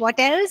me what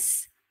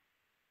else.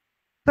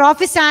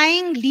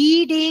 Prophesying,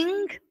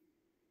 leading,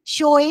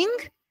 showing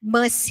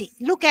mercy.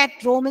 Look at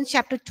Romans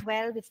chapter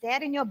 12. It's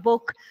there in your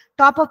book.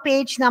 Top of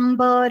page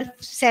number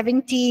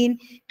 17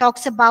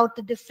 talks about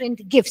the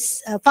different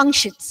gifts,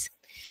 functions.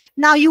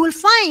 Now you will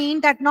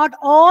find that not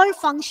all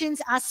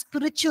functions are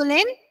spiritual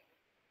in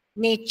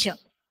nature.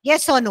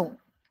 Yes or no?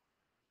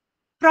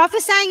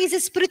 Prophesying, is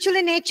it spiritual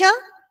in nature?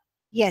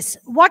 Yes.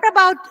 What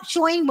about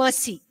showing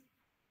mercy?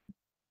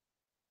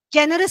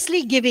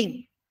 Generously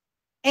giving,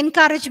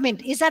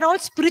 encouragement. Is that all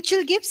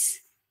spiritual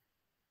gifts?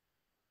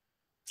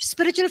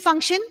 Spiritual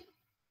function?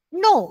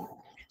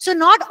 No. So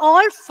not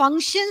all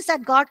functions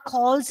that God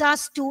calls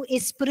us to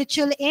is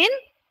spiritual in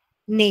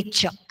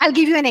nature. I'll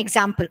give you an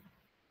example.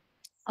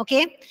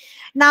 Okay.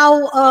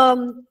 Now,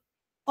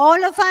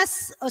 all of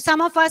us, or some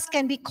of us,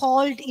 can be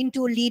called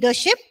into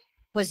leadership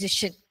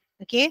position.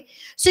 Okay.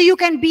 So you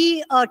can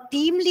be a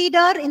team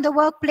leader in the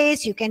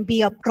workplace. You can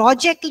be a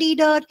project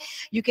leader.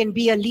 You can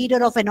be a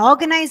leader of an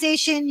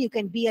organization. You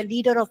can be a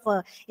leader of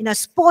in a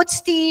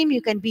sports team.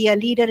 You can be a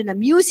leader in a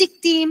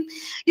music team.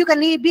 You can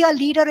be a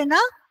leader in a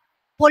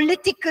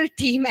political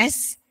team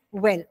as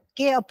well.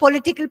 Okay. A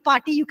political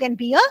party, you can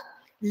be a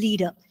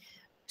leader.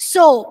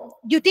 So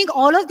do you think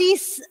all of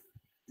these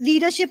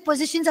leadership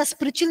positions are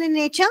spiritual in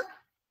nature?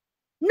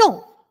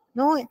 No.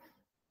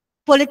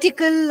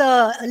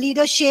 Political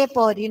leadership,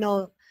 or in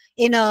a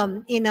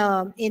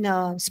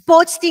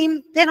sports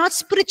team, they're not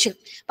spiritual.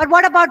 But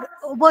what about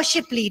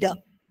worship leader?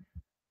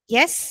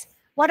 Yes.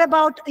 What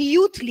about a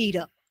youth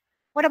leader?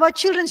 What about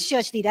children's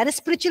church leader? That is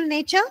spiritual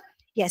nature?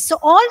 Yes. So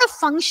all the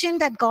function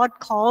that God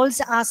calls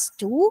us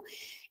to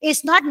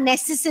is not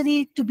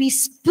necessary to be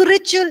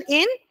spiritual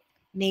in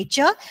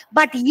nature,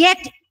 but yet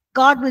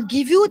God will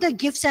give you the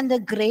gifts and the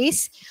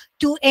grace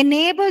to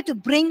enable to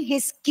bring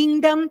his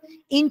kingdom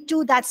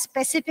into that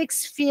specific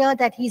sphere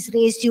that he's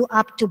raised you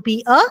up to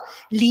be a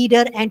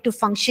leader and to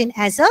function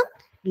as a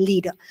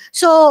leader.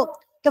 So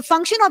the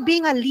function of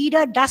being a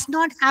leader does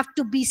not have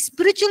to be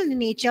spiritual in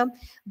nature,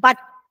 but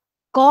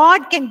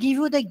God can give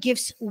you the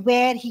gifts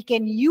where he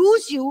can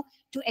use you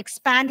to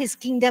expand his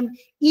kingdom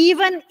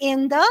even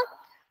in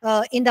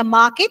the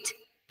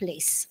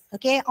marketplace.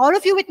 Okay, all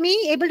of you with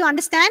me, able to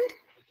understand?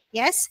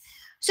 Yes.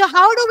 So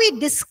how do we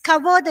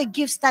discover the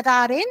gifts that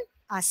are in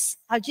us?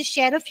 I'll just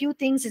share a few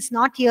things. It's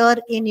not here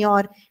in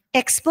your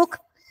textbook.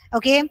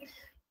 Okay.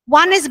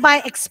 One is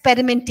by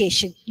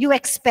experimentation. You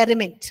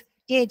experiment.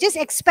 Okay. Just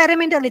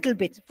experiment a little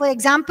bit. For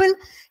example,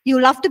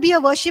 you love to be a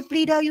worship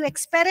leader. You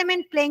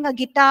experiment playing a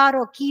guitar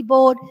or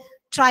keyboard.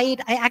 Try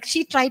it. I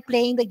actually tried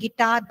playing the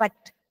guitar, but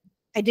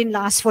I didn't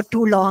last for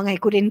too long. I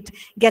couldn't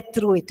get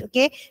through it.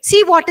 Okay.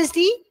 See what is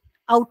the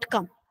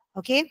outcome.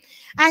 Okay.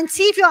 And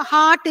see if your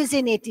heart is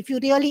in it, if you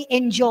really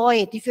enjoy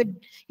it, if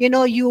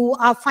you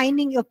are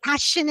finding you're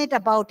passionate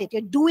about it,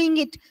 you're doing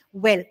it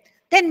well,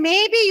 then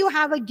maybe you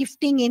have a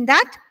gifting in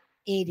that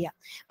area.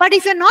 But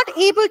if you're not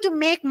able to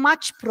make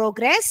much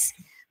progress,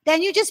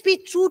 then you just be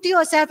true to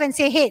yourself and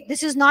say, hey,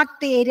 this is not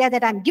the area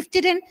that I'm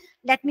gifted in.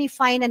 Let me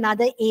find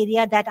another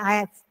area that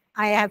I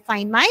have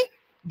find my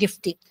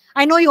gifting.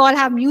 I know you all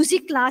have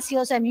music class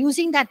here, so I'm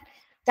using that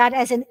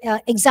as an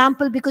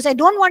example, because I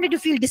don't want you to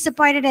feel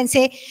disappointed and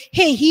say,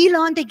 hey, he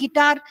learned the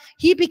guitar,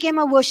 he became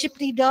a worship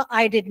leader,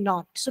 I did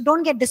not. So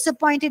don't get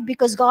disappointed,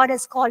 because God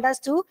has called us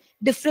to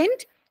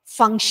different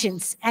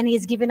functions and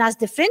he's given us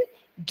different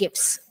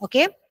gifts.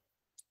 Okay.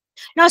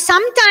 Now,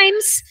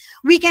 sometimes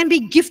we can be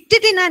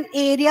gifted in an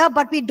area,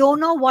 but we don't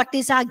know what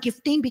is our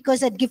gifting,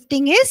 because that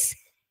gifting is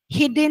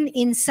hidden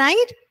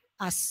inside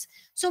us.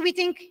 So we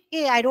think,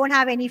 hey, I don't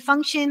have any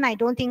function. I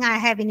don't think I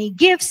have any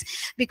gifts,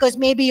 because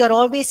maybe you're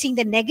always seeing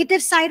the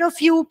negative side of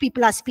you.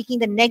 People are speaking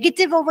the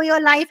negative over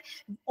your life.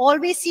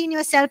 Always seeing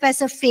yourself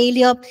as a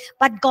failure.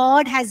 But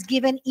God has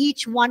given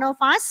each one of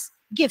us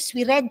gifts.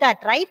 We read that,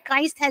 right?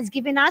 Christ has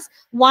given us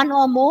one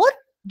or more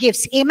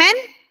gifts. Amen?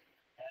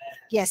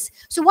 Yes.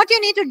 So what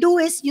you need to do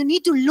is you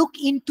need to look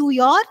into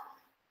your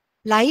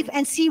life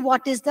and see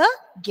what is the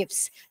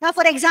gifts. Now,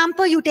 for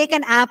example, you take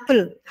an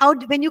apple.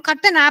 When you cut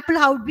an apple,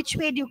 which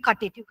way do you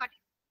cut it? You cut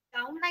it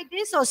down like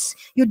this, or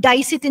you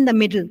dice it in the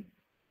middle?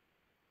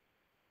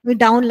 You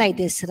down like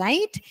this,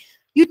 right?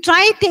 You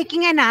try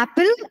taking an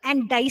apple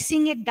and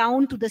dicing it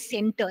down to the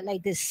center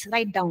like this,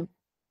 right down.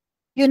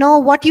 You know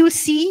what you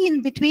see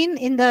in between,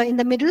 in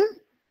the middle?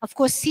 Of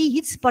course,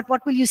 seeds. But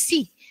what will you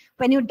see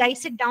when you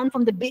dice it down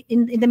from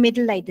in the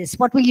middle like this?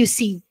 What will you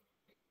see?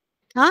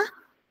 Huh?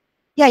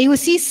 Yeah, you will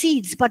see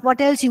seeds, but what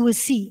else you will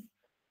see?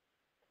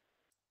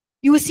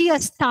 You see a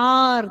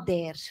star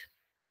there.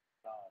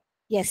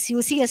 Yes,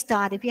 you see a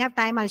star. If you have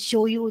time, I'll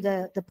show you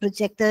the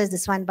projectors,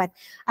 this one, but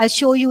I'll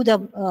show you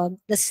the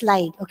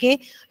slide,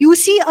 okay? You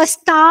see a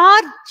star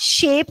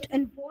shaped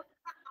in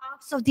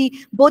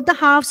both the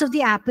halves of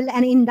the apple,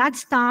 and in that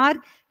star,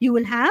 you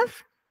will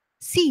have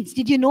seeds.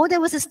 Did you know there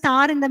was a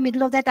star in the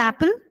middle of that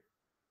apple?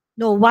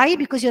 No, why?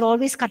 Because you're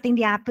always cutting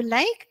the apple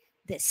like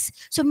this.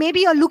 So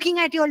maybe you're looking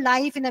at your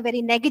life in a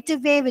very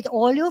negative way with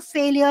all your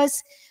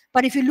failures.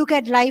 But if you look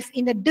at life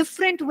in a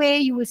different way,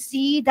 you will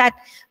see that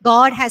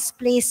God has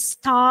placed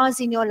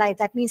stars in your life.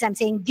 That means I'm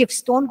saying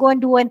gifts. Don't go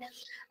and do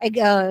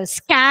a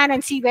scan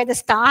and see where the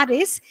star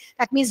is.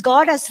 That means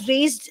God has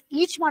raised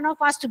each one of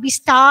us to be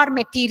star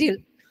material.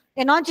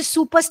 They're not just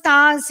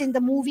superstars in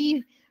the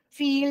movie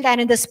field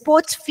and in the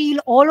sports field.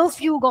 All of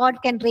you,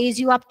 God can raise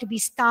you up to be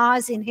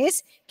stars in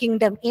His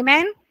kingdom.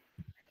 Amen.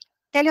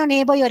 Tell your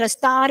neighbor you're a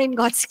star in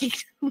God's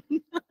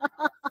kingdom.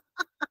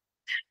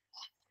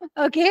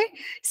 Okay.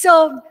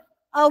 So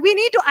we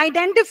need to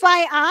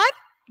identify our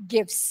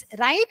gifts,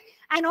 right?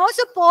 And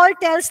also Paul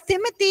tells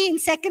Timothy in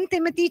 2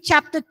 Timothy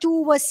chapter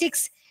 2 verse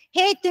 6,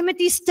 hey,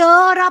 Timothy,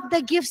 stir up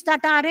the gifts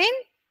that are in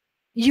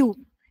you.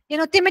 You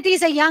know, Timothy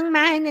is a young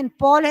man and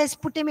Paul has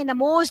put him in the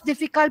most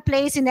difficult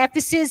place in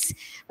Ephesus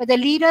where the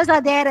leaders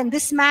are there and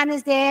this man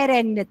is there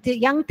and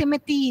young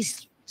Timothy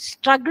is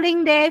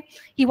struggling there.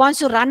 He wants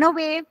to run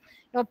away. You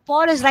know,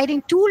 Paul is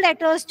writing 2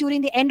 letters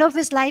during the end of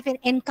his life and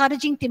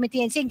encouraging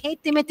Timothy and saying, hey,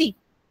 Timothy,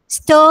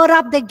 stir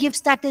up the gifts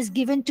that is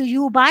given to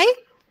you by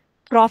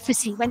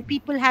prophecy. When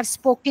people have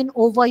spoken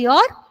over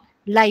your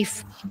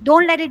life,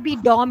 don't let it be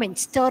dormant.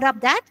 Stir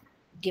up that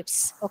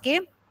gifts.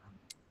 Okay.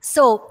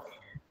 So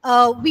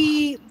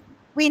we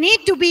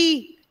need to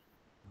be,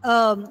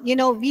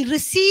 we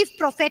receive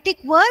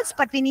prophetic words,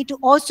 but we need to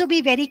also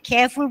be very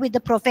careful with the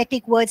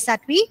prophetic words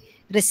that we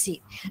receive.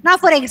 Now,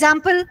 for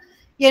example,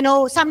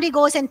 somebody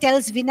goes and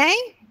tells Vinay,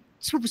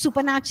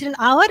 supernatural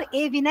hour,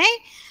 hey Vinay,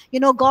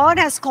 God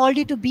has called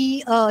you to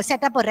be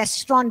set up a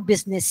restaurant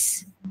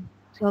business.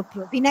 So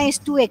Vinay is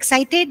too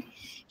excited.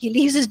 He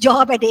leaves his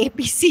job at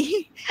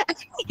APC.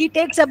 He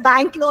takes a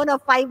bank loan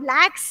of 5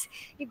 lakhs.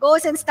 He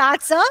goes and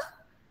starts a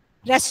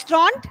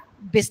restaurant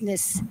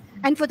business.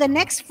 And for the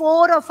next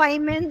 4 or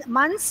 5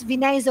 months,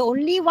 Vinay is the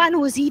only one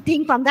who's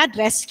eating from that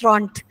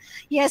restaurant.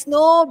 He has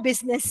no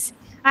business.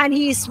 And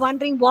he is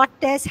wondering what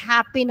has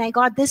happened. I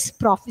got this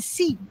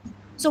prophecy.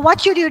 So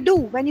what should you do?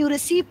 When you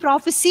receive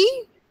prophecy,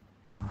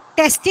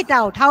 test it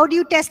out. How do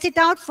you test it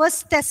out? 1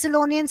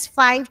 Thessalonians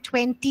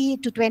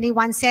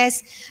 5:20-21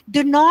 says,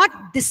 do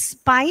not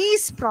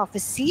despise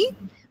prophecy,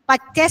 but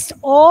test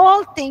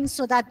all things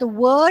so that the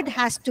word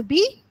has to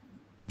be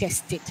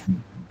tested.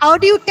 How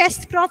do you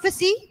test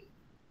prophecy?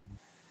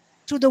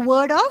 Through the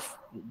word of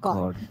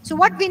God. So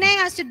what Vinay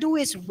has to do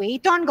is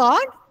wait on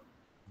God,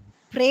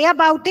 pray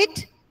about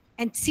it,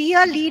 and see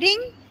her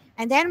leading.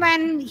 And then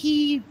when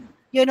he,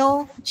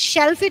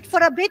 shelf it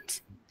for a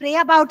bit, pray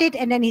about it,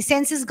 and then he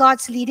senses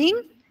God's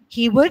leading,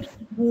 he would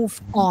move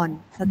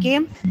on. Okay.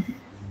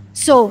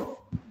 So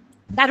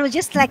that was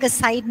just like a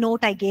side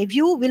note I gave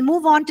you. We'll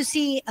move on to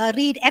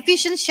read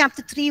Ephesians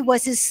chapter 3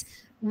 verses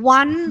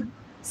 1,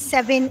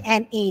 7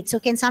 and 8. So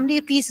can somebody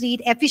please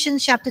read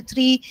Ephesians chapter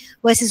 3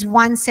 verses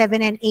 1,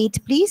 7 and 8,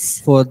 please?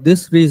 For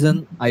this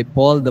reason, I,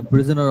 Paul, the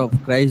prisoner of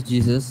Christ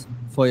Jesus,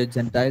 for you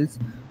Gentiles,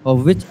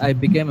 of which I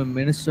became a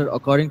minister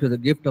according to the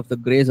gift of the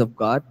grace of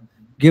God,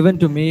 given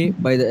to me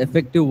by the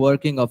effective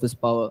working of His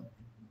power.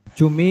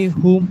 To me,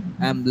 whom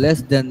am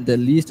less than the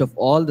least of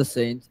all the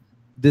saints,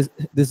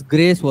 this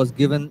grace was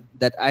given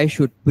that I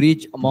should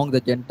preach among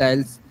the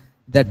Gentiles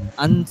that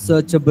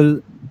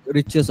unsearchable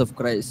riches of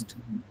Christ.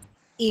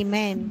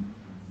 Amen.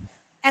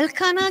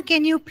 Elkanah,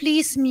 can you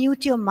please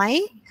mute your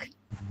mic?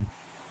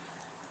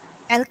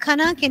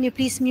 Elkanah, can you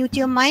please mute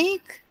your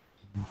mic?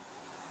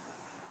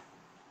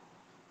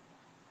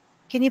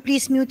 Can you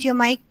please mute your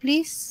mic,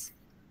 please?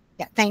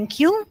 Yeah, thank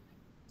you.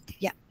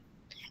 Yeah.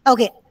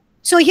 Okay.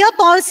 So here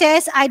Paul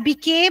says, I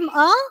became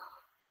a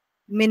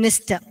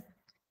minister.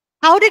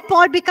 How did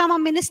Paul become a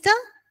minister?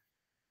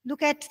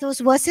 Look at those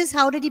verses.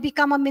 How did he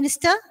become a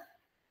minister?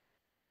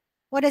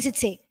 What does it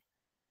say?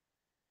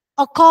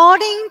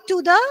 According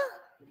to the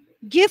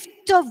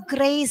gift of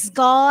grace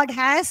God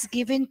has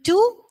given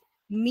to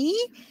me.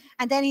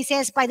 And then he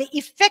says, by the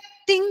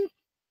effecting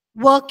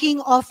working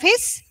of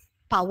His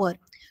power.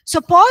 So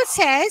Paul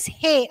says,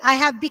 hey, I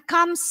have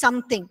become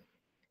something.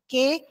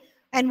 Okay.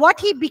 And what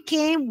he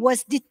became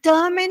was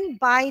determined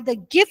by the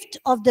gift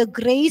of the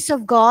grace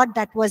of God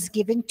that was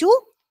given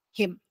to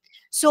him.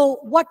 So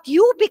what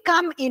you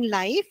become in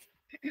life,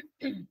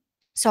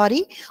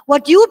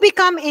 what you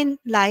become in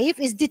life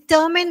is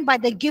determined by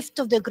the gift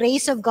of the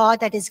grace of God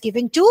that is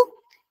given to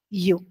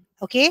you.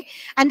 Okay.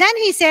 And then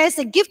he says,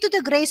 the gift of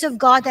the grace of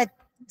God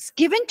that's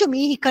given to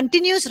me, he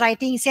continues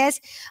writing, he says,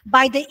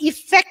 by the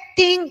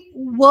effecting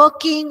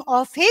working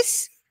of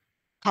His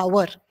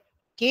power.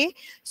 Okay.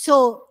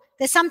 So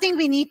there's something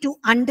we need to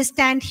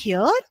understand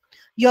here.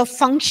 Your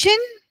function,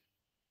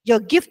 your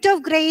gift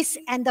of grace,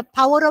 and the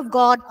power of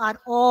God are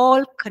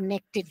all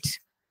connected.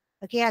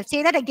 Okay, I'll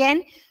say that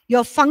again.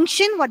 Your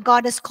function, what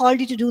God has called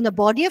you to do in the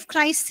body of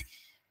Christ,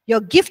 your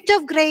gift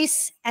of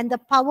grace, and the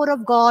power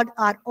of God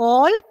are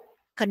all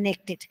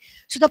connected.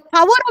 So the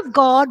power of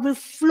God will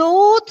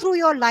flow through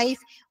your life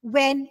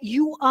when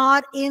you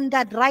are in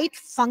that right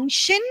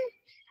function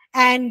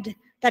and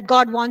that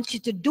God wants you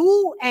to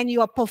do, and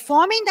you are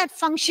performing that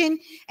function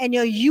and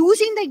you're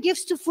using the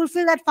gifts to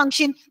fulfill that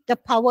function. The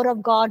power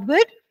of God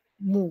will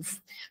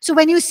move. So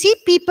when you see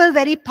people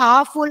very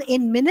powerful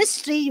in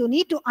ministry, you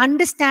need to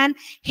understand,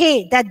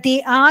 hey, that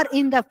they are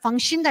in the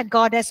function that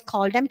God has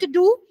called them to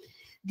do.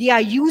 They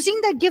are using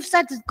the gifts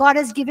that God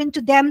has given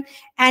to them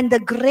and the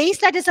grace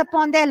that is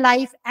upon their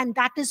life, and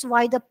that is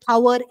why the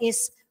power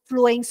is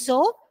flowing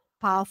so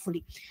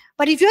powerfully.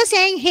 But if you're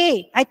saying,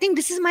 hey, I think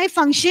this is my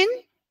function,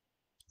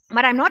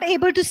 but I'm not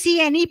able to see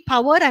any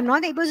power, I'm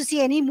not able to see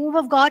any move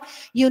of God,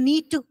 you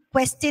need to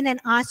question and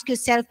ask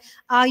yourself,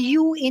 are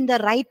you in the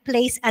right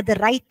place at the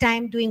right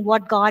time doing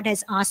what God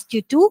has asked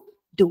you to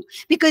do?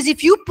 Because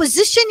if you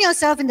position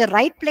yourself in the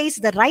right place,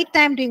 the right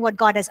time doing what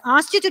God has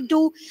asked you to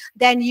do,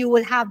 then you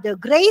will have the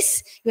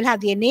grace, you'll have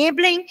the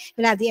enabling,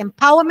 you'll have the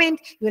empowerment,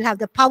 you'll have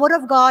the power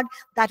of God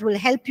that will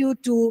help you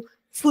to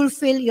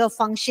fulfill your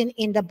function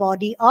in the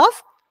body of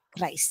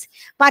Christ.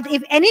 But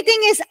if anything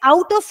is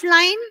out of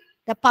line,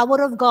 the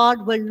power of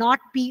God will not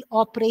be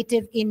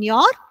operative in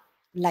your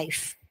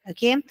life.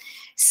 Okay,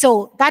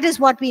 so that is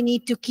what we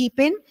need to keep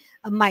in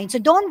mind. So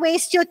don't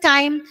waste your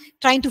time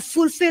trying to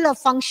fulfill a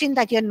function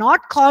that you're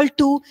not called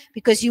to,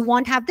 because you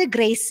won't have the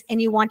grace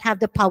and you won't have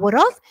the power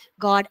of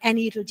God, and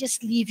it will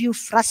just leave you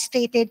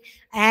frustrated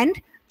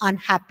and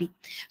unhappy.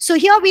 So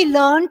here we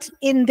learned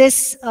in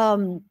this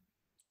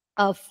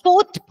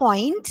fourth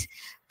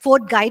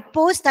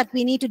guidepost, that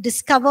we need to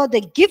discover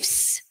the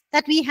gifts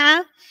that we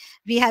have.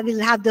 Will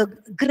have the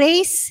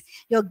grace.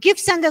 Your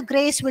gifts and the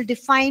grace will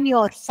define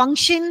your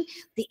function,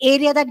 the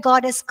area that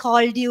God has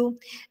called you,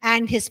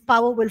 and His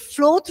power will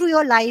flow through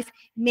your life,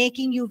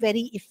 making you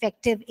very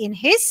effective in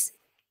His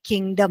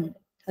kingdom.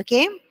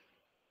 Okay.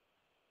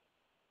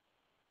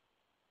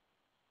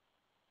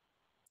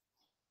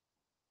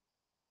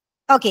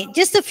 Okay,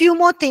 just a few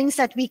more things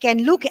that we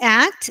can look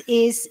at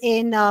is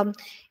in,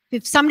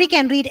 if somebody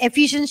can read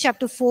Ephesians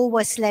chapter 4,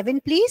 verse 11,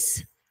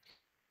 please.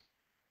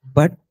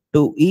 But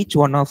to each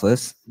one of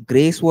us,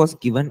 grace was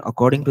given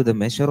according to the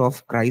measure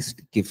of Christ's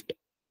gift.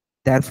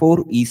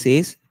 Therefore, he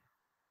says,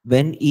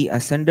 when he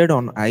ascended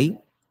on high,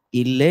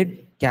 he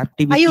led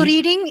captivity. Are you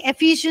reading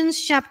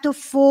Ephesians chapter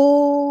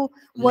 4,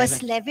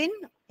 verse 11?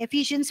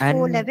 Ephesians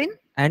 4:11.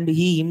 And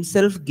he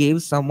himself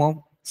gave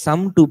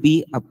some to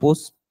be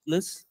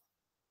apostles,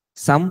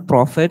 some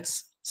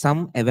prophets,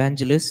 some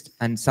evangelists,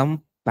 and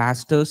some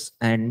pastors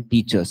and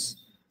teachers.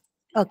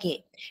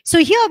 Okay, so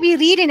here we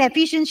read in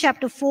Ephesians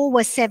chapter 4,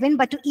 verse 7,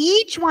 but to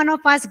each one of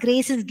us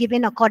grace is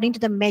given according to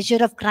the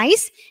measure of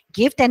Christ's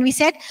gift. And we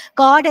said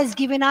God has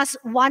given us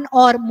one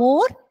or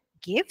more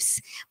gifts.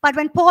 But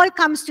when Paul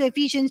comes to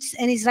Ephesians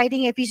and he's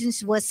writing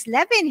Ephesians verse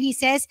 11, he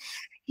says,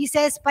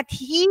 but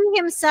he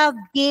himself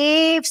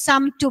gave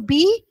some to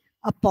be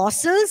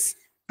apostles,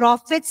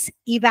 prophets,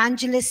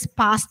 evangelists,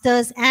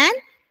 pastors, and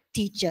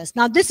teachers.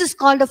 Now this is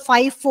called a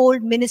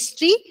fivefold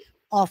ministry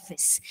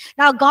office.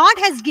 Now God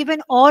has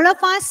given all of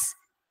us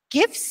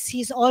gifts.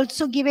 He's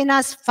also given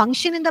us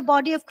function in the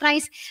body of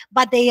Christ,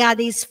 but they are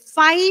these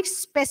 5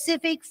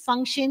 specific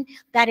function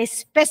that is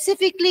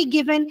specifically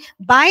given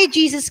by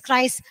Jesus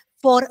Christ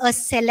for a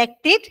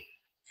selected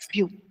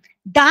few.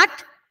 That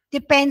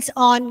depends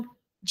on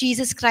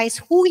Jesus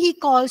Christ, who He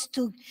calls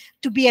to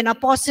be an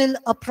apostle,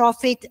 a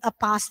prophet, a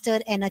pastor,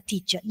 and a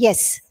teacher.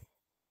 Yes.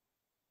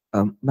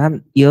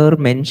 Ma'am, you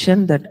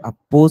mentioned that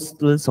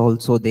apostles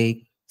also,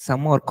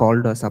 some are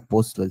called as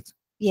apostles.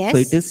 Yes. So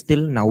it is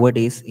still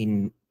nowadays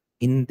in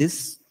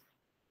this.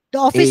 The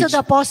office age. of the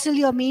apostle,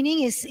 your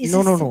meaning is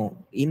no.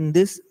 In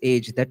this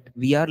age that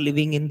we are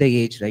living in, the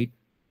age, right?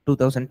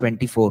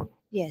 2024.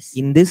 Yes.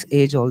 In this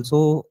age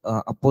also,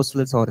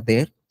 apostles are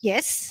there.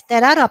 Yes,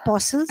 there are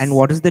apostles. And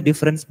what is the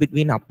difference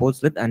between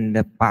apostle and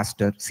a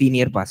pastor,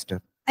 senior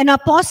pastor? An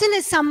apostle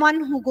is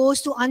someone who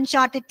goes to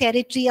uncharted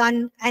territory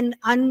and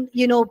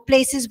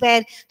places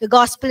where the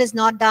gospel is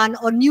not done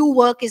or new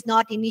work is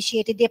not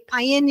initiated. They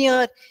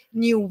pioneer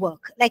new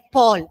work, like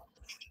Paul.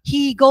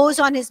 He goes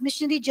on his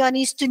missionary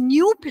journeys to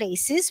new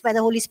places where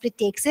the Holy Spirit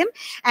takes him,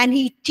 and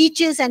he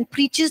teaches and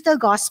preaches the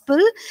gospel,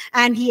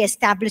 and he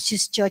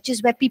establishes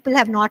churches where people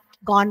have not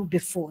gone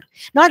before.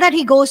 Not that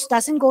he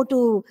doesn't go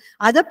to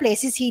other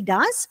places, he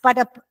does, but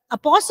an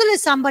apostle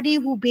is somebody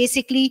who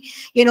basically,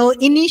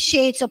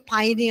 initiates or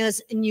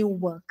pioneers new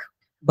work.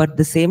 But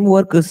the same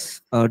work is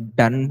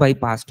done by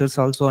pastors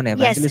also and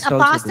evangelists also.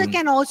 Yes, a pastor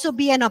can also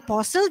be an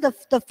apostle.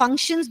 The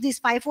functions, these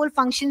fivefold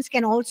functions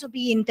can also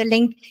be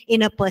interlinked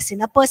in a person.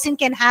 A person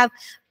can have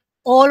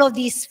all of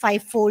these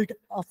fivefold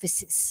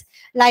offices.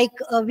 Like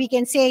we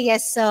can say,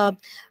 yes,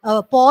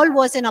 Paul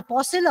was an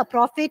apostle, a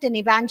prophet, an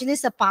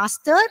evangelist, a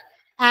pastor,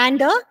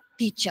 and a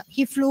teacher.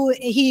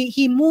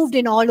 He moved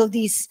in all of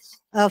these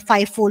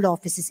fivefold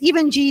offices.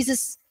 Even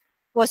Jesus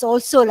was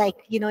also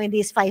in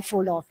these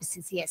fivefold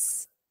offices.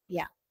 Yes.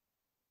 Yeah.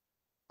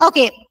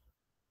 Okay.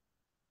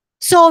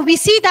 So we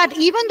see that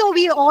even though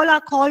we all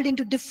are called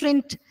into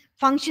different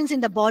functions in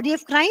the body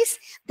of Christ,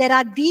 there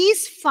are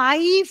these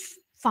 5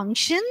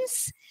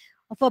 functions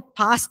of a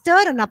pastor,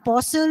 an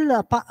apostle,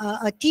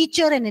 a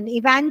teacher, and an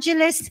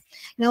evangelist,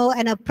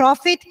 and a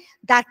prophet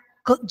that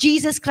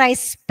Jesus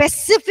Christ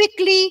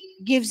specifically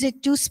gives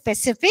it to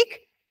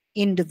specific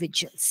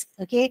individuals.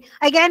 Okay.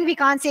 Again, we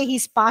can't say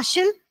he's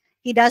partial.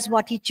 He does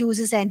what he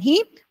chooses and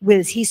he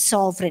wills. He's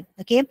sovereign.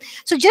 Okay.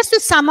 So just to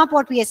sum up,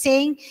 what we are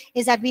saying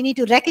is that we need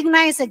to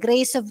recognize the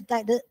grace of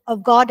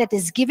God that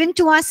is given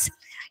to us.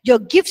 Your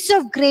gifts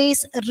of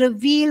grace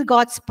reveal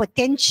God's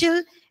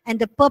potential and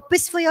the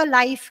purpose for your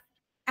life.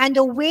 And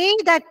the way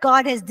that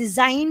God has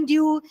designed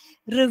you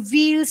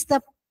reveals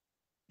the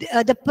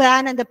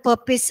plan and the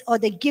purpose, or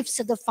the gifts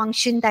of the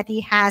function that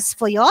he has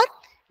for your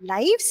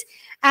lives.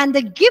 And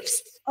the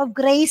gifts of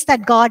grace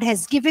that God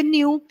has given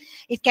you,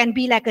 it can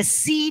be like a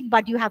seed,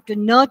 but you have to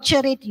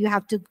nurture it, you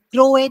have to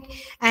grow it,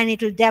 and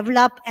it will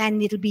develop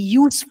and it will be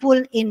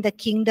useful in the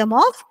kingdom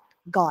of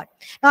God.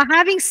 Now,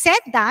 having said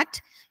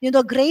that,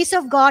 the grace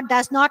of God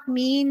does not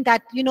mean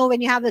that,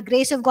 when you have the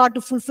grace of God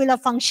to fulfill a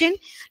function,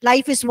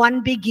 life is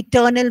one big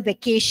eternal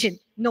vacation.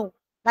 No.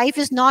 Life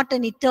is not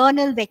an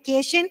eternal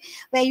vacation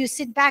where you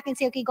sit back and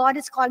say, okay, God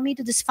has called me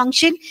to this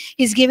function.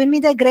 He's given me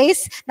the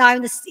grace. Now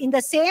I'm in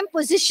the same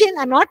position.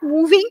 I'm not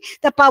moving.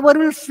 The power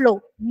will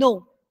flow.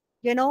 No.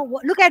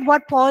 Look at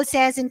what Paul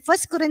says in 1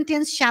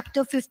 Corinthians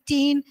chapter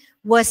 15,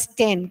 verse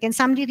 10. Can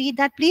somebody read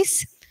that,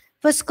 please?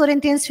 1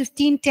 Corinthians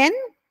 15:10.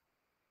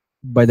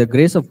 By the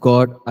grace of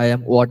God, I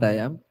am what I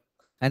am,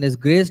 and his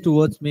grace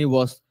towards me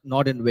was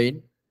not in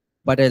vain,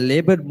 but I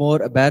labored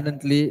more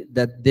abundantly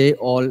that they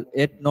all,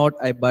 yet not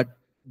I, but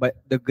by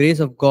the grace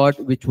of God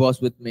which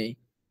was with me.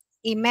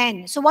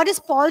 Amen. So what is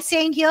Paul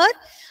saying here?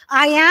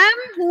 I am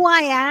who I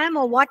am,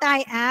 or what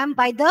I am,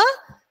 by the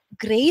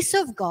grace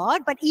of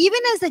God. But even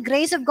as the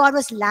grace of God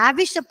was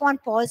lavished upon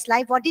Paul's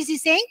life, what is he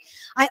saying?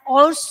 I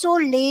also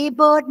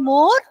labored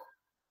more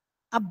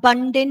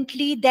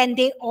abundantly than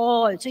they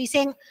all. So he's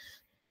saying,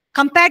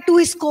 compared to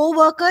his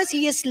co-workers,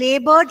 he has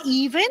labored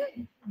even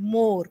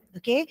more.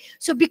 Okay.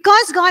 So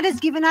because God has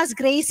given us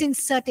grace in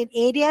certain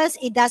areas,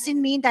 it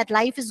doesn't mean that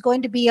life is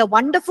going to be a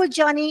wonderful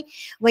journey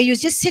where you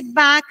just sit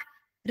back,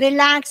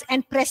 relax,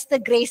 and press the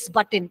grace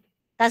button.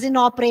 Doesn't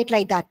operate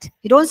like that.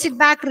 You don't sit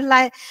back,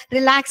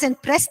 relax,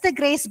 and press the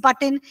grace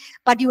button,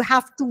 but you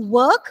have to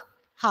work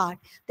hard.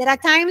 There are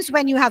times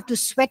when you have to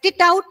sweat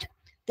it out.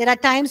 There are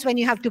times when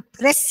you have to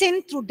press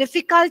in through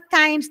difficult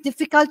times,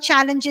 difficult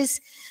challenges.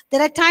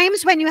 There are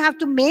times when you have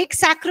to make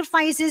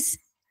sacrifices.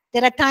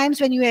 There are times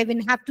when you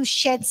even have to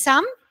shed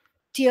some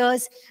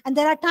tears. And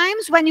there are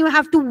times when you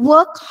have to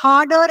work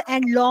harder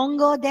and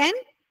longer than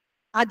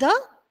other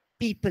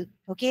people.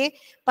 Okay?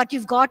 But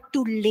you've got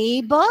to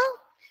labor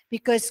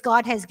because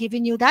God has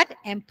given you that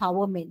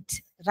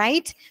empowerment.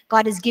 Right?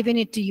 God has given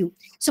it to you.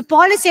 So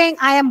Paul is saying,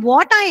 I am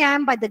what I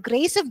am by the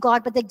grace of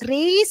God, but the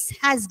grace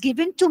has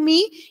given to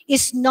me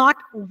is not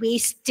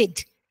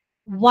wasted.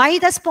 Why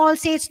does Paul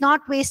say it's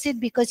not wasted?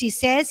 Because he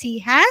says he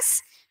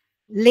has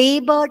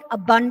labored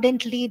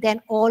abundantly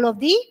than all of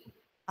the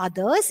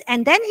others.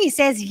 And then he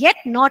says, yet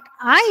not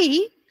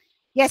I.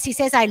 Yes, he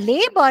says I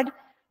labored,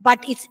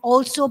 but it's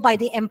also by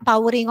the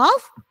empowering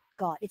of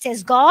God. It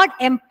says God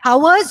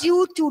empowers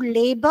you to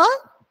labor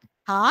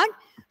hard.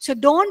 So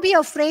don't be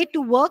afraid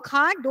to work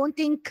hard. Don't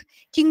think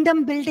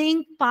kingdom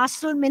building,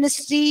 pastoral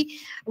ministry,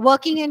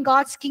 working in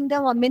God's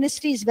kingdom or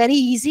ministry is very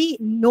easy.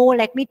 No,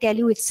 let me tell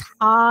you, it's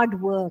hard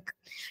work.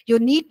 You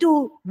need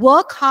to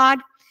work hard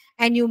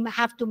and you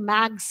have to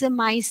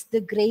maximize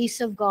the grace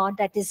of God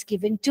that is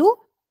given to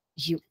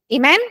you.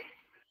 Amen?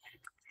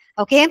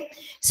 Okay.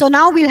 So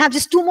now we'll have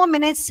just 2 more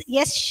minutes.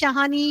 Yes,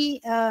 Shahani.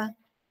 Yeah,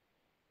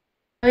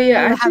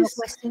 you have a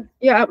question?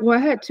 Yeah, well,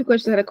 I had 2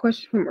 questions. I had a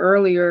question from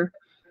earlier.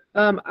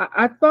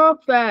 I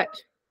thought that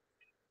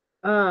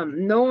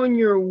knowing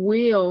your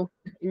will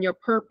and your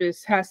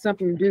purpose has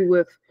something to do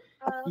with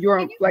your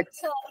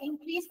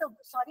increase the,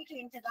 sorry to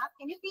interrupt,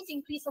 can you please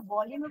increase the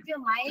volume of your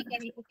mic,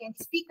 and if you can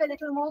speak a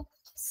little more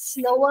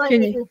slower, it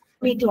will help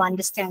me to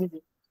understand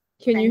you.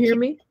 Can you hear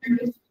me?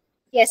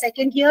 Yes, I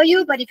can hear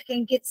you, but if you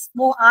can get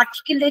more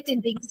articulate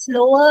and being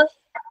slower,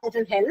 it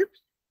will help.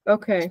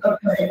 Okay.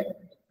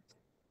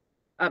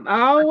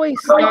 I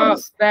always thought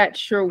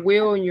that your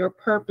will and your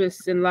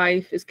purpose in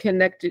life is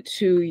connected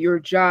to your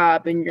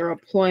job and your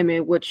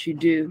employment, what you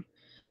do.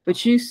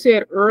 But you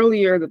said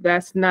earlier that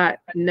that's not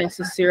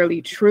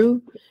necessarily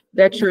true,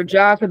 that your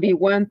job could be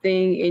one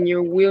thing and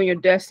your will and your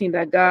destiny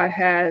that God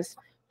has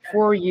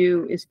for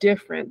you is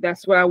different.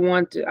 That's what I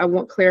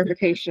want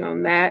clarification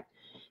on that.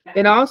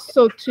 And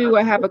also, too,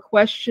 I have a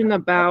question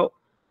about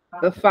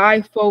the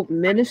fivefold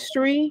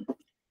ministry.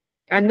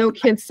 I know,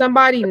 can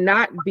somebody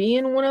not be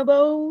in one of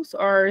those,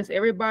 or is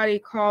everybody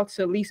called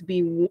to at least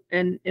be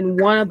in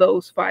one of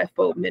those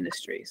fivefold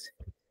ministries?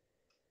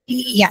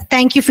 Yeah,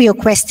 thank you for your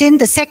question.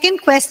 The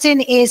second question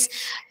is,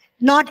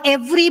 Not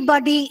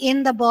everybody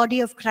in the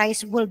body of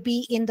Christ will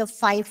be in the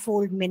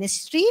fivefold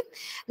ministry.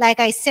 Like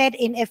I said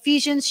in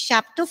Ephesians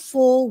chapter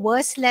 4,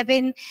 verse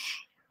 11,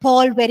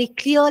 Paul very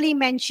clearly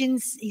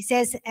mentions, he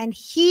says, and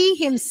he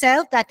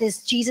himself, that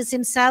is Jesus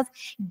himself,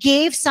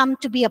 gave some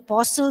to be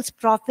apostles,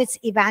 prophets,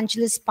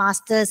 evangelists,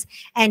 pastors,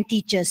 and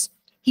teachers.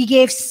 He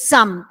gave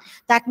some.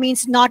 That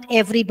means not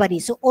everybody.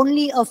 So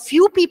only a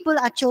few people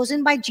are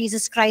chosen by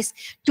Jesus Christ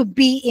to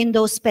be in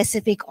those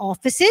specific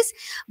offices.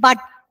 But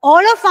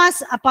all of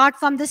us, apart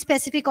from the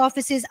specific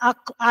offices,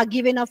 are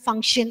given a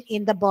function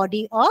in the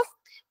body of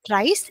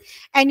Christ.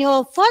 And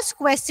your first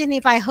question,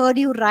 if I heard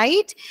you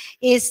right,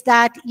 is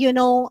that,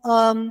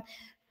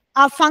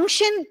 our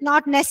function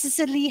not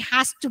necessarily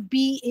has to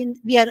be in,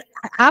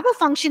 have a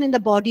function in the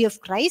body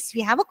of Christ.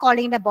 We have a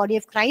calling in the body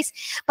of Christ,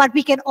 but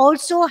we can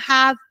also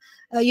have,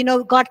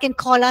 God can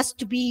call us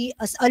to be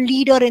a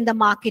leader in the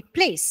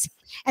marketplace.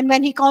 And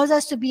when he calls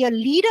us to be a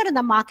leader in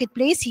the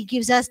marketplace, he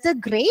gives us the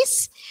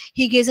grace,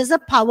 he gives us the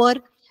power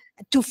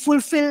to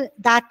fulfill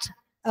that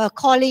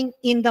calling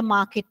in the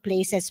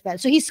marketplace as well.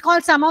 So he's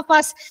called some of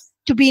us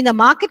to be in the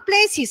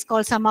marketplace, he's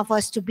called some of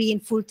us to be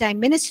in full-time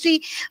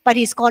ministry, but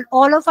he's called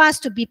all of us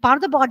to be part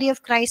of the body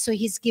of Christ. So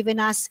he's given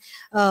us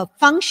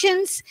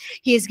functions,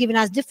 he has given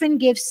us different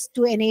gifts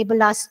to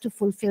enable us to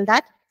fulfill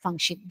that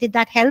function. Did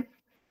that help?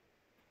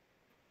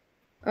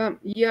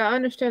 Yeah, I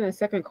understand the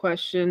second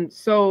question.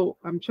 So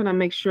I'm trying to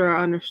make sure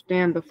I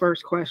understand the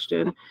first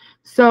question.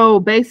 So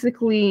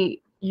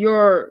basically,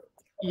 your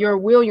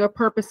will, your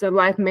purpose in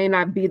life may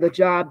not be the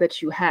job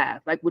that you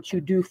have, like what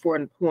you do for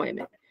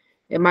employment.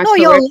 Am I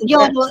correct?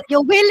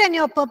 Your will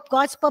and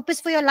God's purpose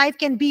for your life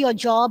can be your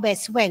job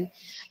as well.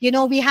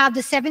 We have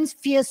the 7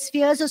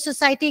 spheres of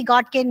society.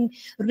 God can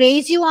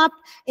raise you up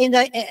in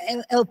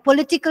the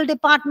political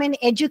department,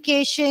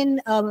 education,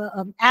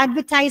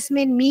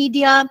 advertisement,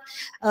 media,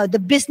 the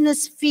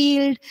business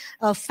field,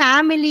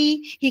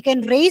 family. He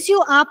can raise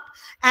you up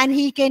and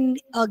he can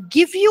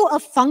give you a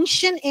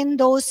function in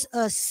those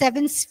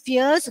 7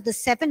 spheres, the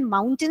 7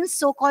 mountains,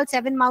 so-called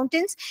 7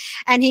 mountains.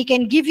 And he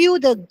can give you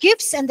the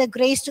gifts and the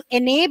grace to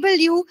enable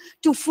you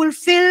to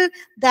fulfill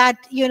that,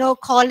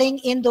 calling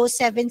in those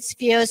 7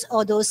 spheres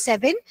or those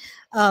 7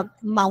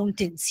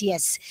 mountains.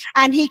 Yes.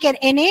 And he can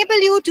enable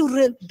you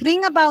to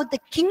bring about the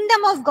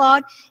kingdom of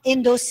God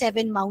in those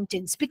 7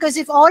 mountains. Because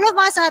if all of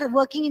us are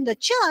working in the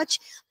church,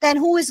 then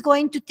who is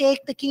going to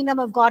take the kingdom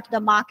of God to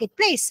the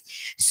marketplace?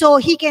 So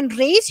he can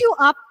raise you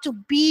up to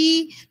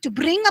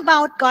bring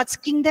about God's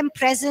kingdom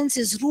presence,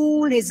 his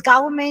rule, his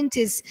government,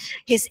 his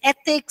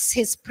ethics,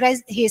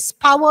 his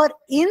power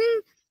in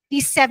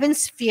these 7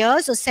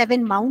 spheres or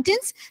 7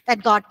 mountains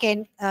that God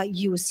can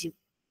use you.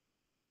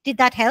 Did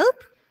that help?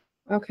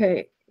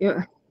 Okay.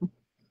 Yeah.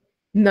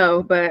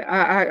 No, but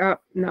I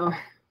no,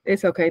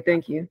 it's okay.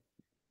 Thank you.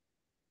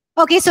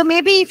 Okay, so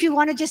maybe if you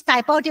want to just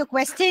type out your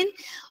question,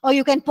 or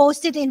you can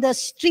post it in the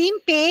stream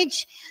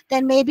page,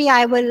 then maybe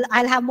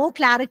I'll have more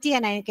clarity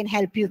and I can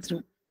help you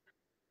through.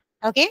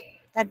 Okay,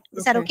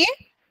 is that okay?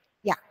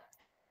 Yeah.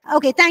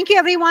 Okay, thank you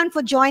everyone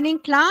for joining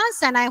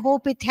class, and I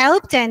hope it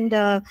helped, and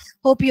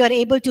hope you are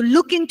able to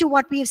look into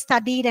what we've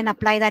studied and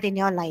apply that in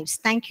your lives.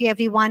 Thank you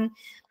everyone.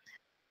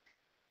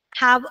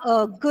 Have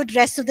a good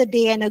rest of the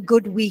day and a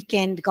good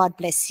weekend. God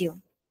bless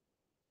you.